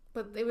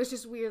 But it was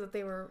just weird that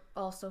they were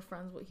also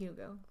friends with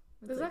Hugo.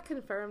 Does that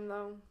confirm,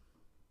 though?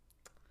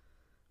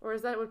 Or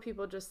is that what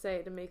people just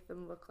say to make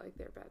them look like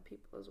they're bad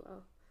people as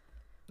well?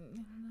 I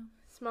don't know.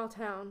 Small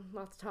town,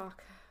 lots of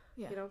talk.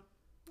 Yeah. You know?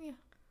 Yeah.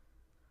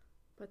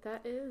 But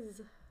that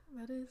is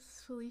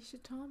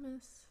Phylicia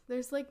Thomas.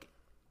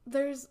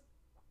 There's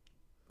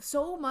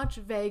so much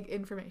vague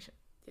information.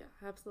 Yeah,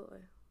 absolutely.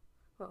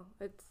 Well,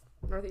 it's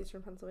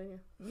northeastern Pennsylvania.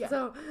 Yeah.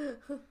 So,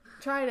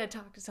 try to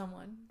talk to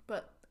someone.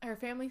 But her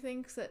family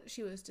thinks that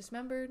she was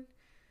dismembered.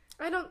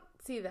 I don't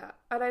see that.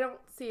 And I don't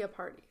see a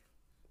party.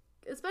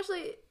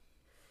 Especially,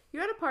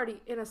 you're at a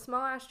party in a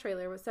small-ass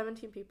trailer with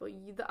 17 people.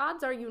 The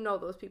odds are you know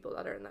those people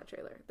that are in that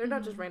trailer. They're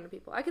not just random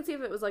people. I could see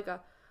if it was like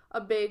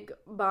a big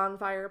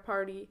bonfire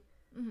party.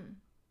 Mm-hmm.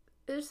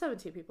 There's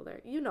 17 people there.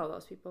 You know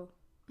those people.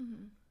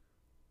 Mm-hmm.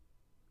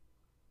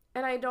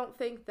 And I don't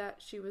think that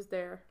she was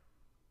there.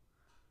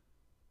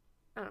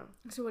 I don't know.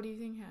 So what do you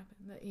think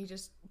happened? That he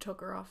just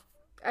took her off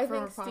I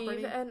think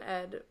Steve and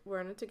Ed were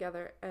in it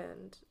together,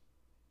 and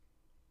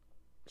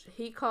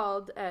he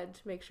called Ed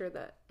to make sure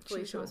that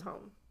Phylicia was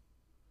home.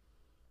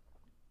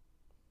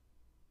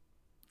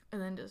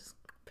 And then just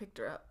picked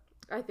her up.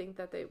 I think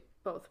that they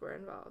both were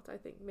involved. I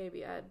think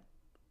maybe Ed,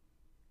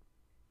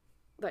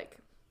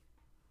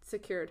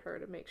 secured her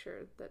to make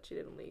sure that she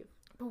didn't leave.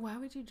 But why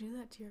would you do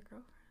that to your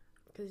girlfriend?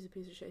 Because he's a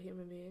piece of shit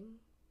human being.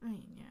 I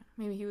mean, yeah.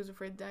 Maybe he was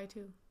afraid to die,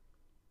 too.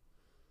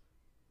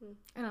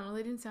 I don't know.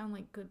 They didn't sound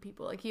like good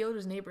people. Like, he owed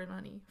his neighbor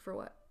money. For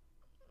what?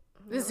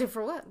 Is it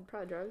for what?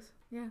 Probably drugs.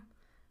 Yeah.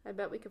 I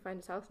bet we could find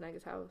his house and egg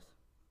his house.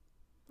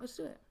 Let's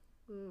do it.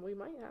 We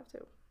might have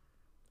to.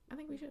 I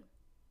think we should.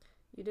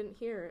 You didn't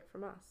hear it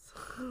from us.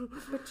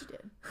 But you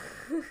did.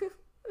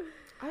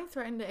 I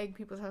threaten to egg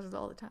people's houses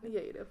all the time.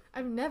 Yeah, you do.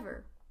 I've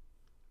never.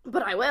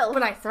 But I will.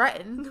 But I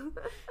threaten.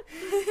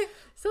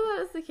 So that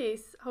is the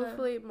case.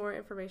 Hopefully more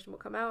information will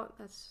come out.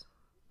 That's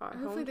our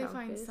hopefully they hometown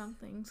find case.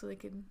 Something so they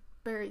can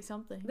bury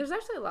something. There's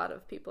actually a lot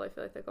of people I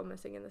feel like that go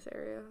missing in this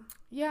area.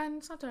 Yeah, and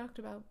it's not talked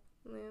about.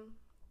 Yeah,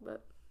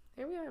 but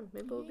here we are.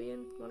 Maybe we'll be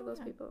in one of those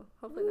people.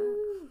 Hopefully not.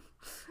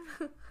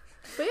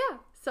 But yeah,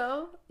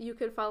 so you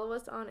could follow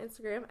us on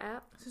Instagram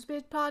at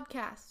Suspicious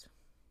Podcast.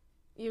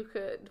 You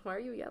could... Why are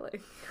you yelling?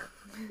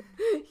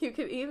 You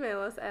could email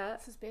us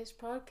at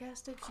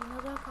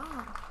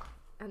suspiciouspodcast@gmail.com.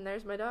 And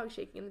there's my dog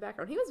shaking in the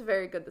background. He was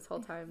very good this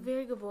whole time.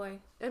 Very good boy.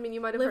 I mean,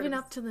 you might have living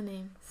up to the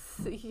name.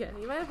 Yeah,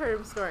 you might have heard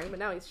him snoring, but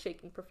now he's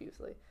shaking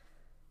profusely.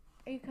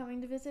 Are you coming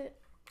to visit?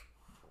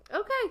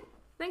 Okay.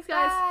 Thanks,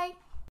 guys. Bye.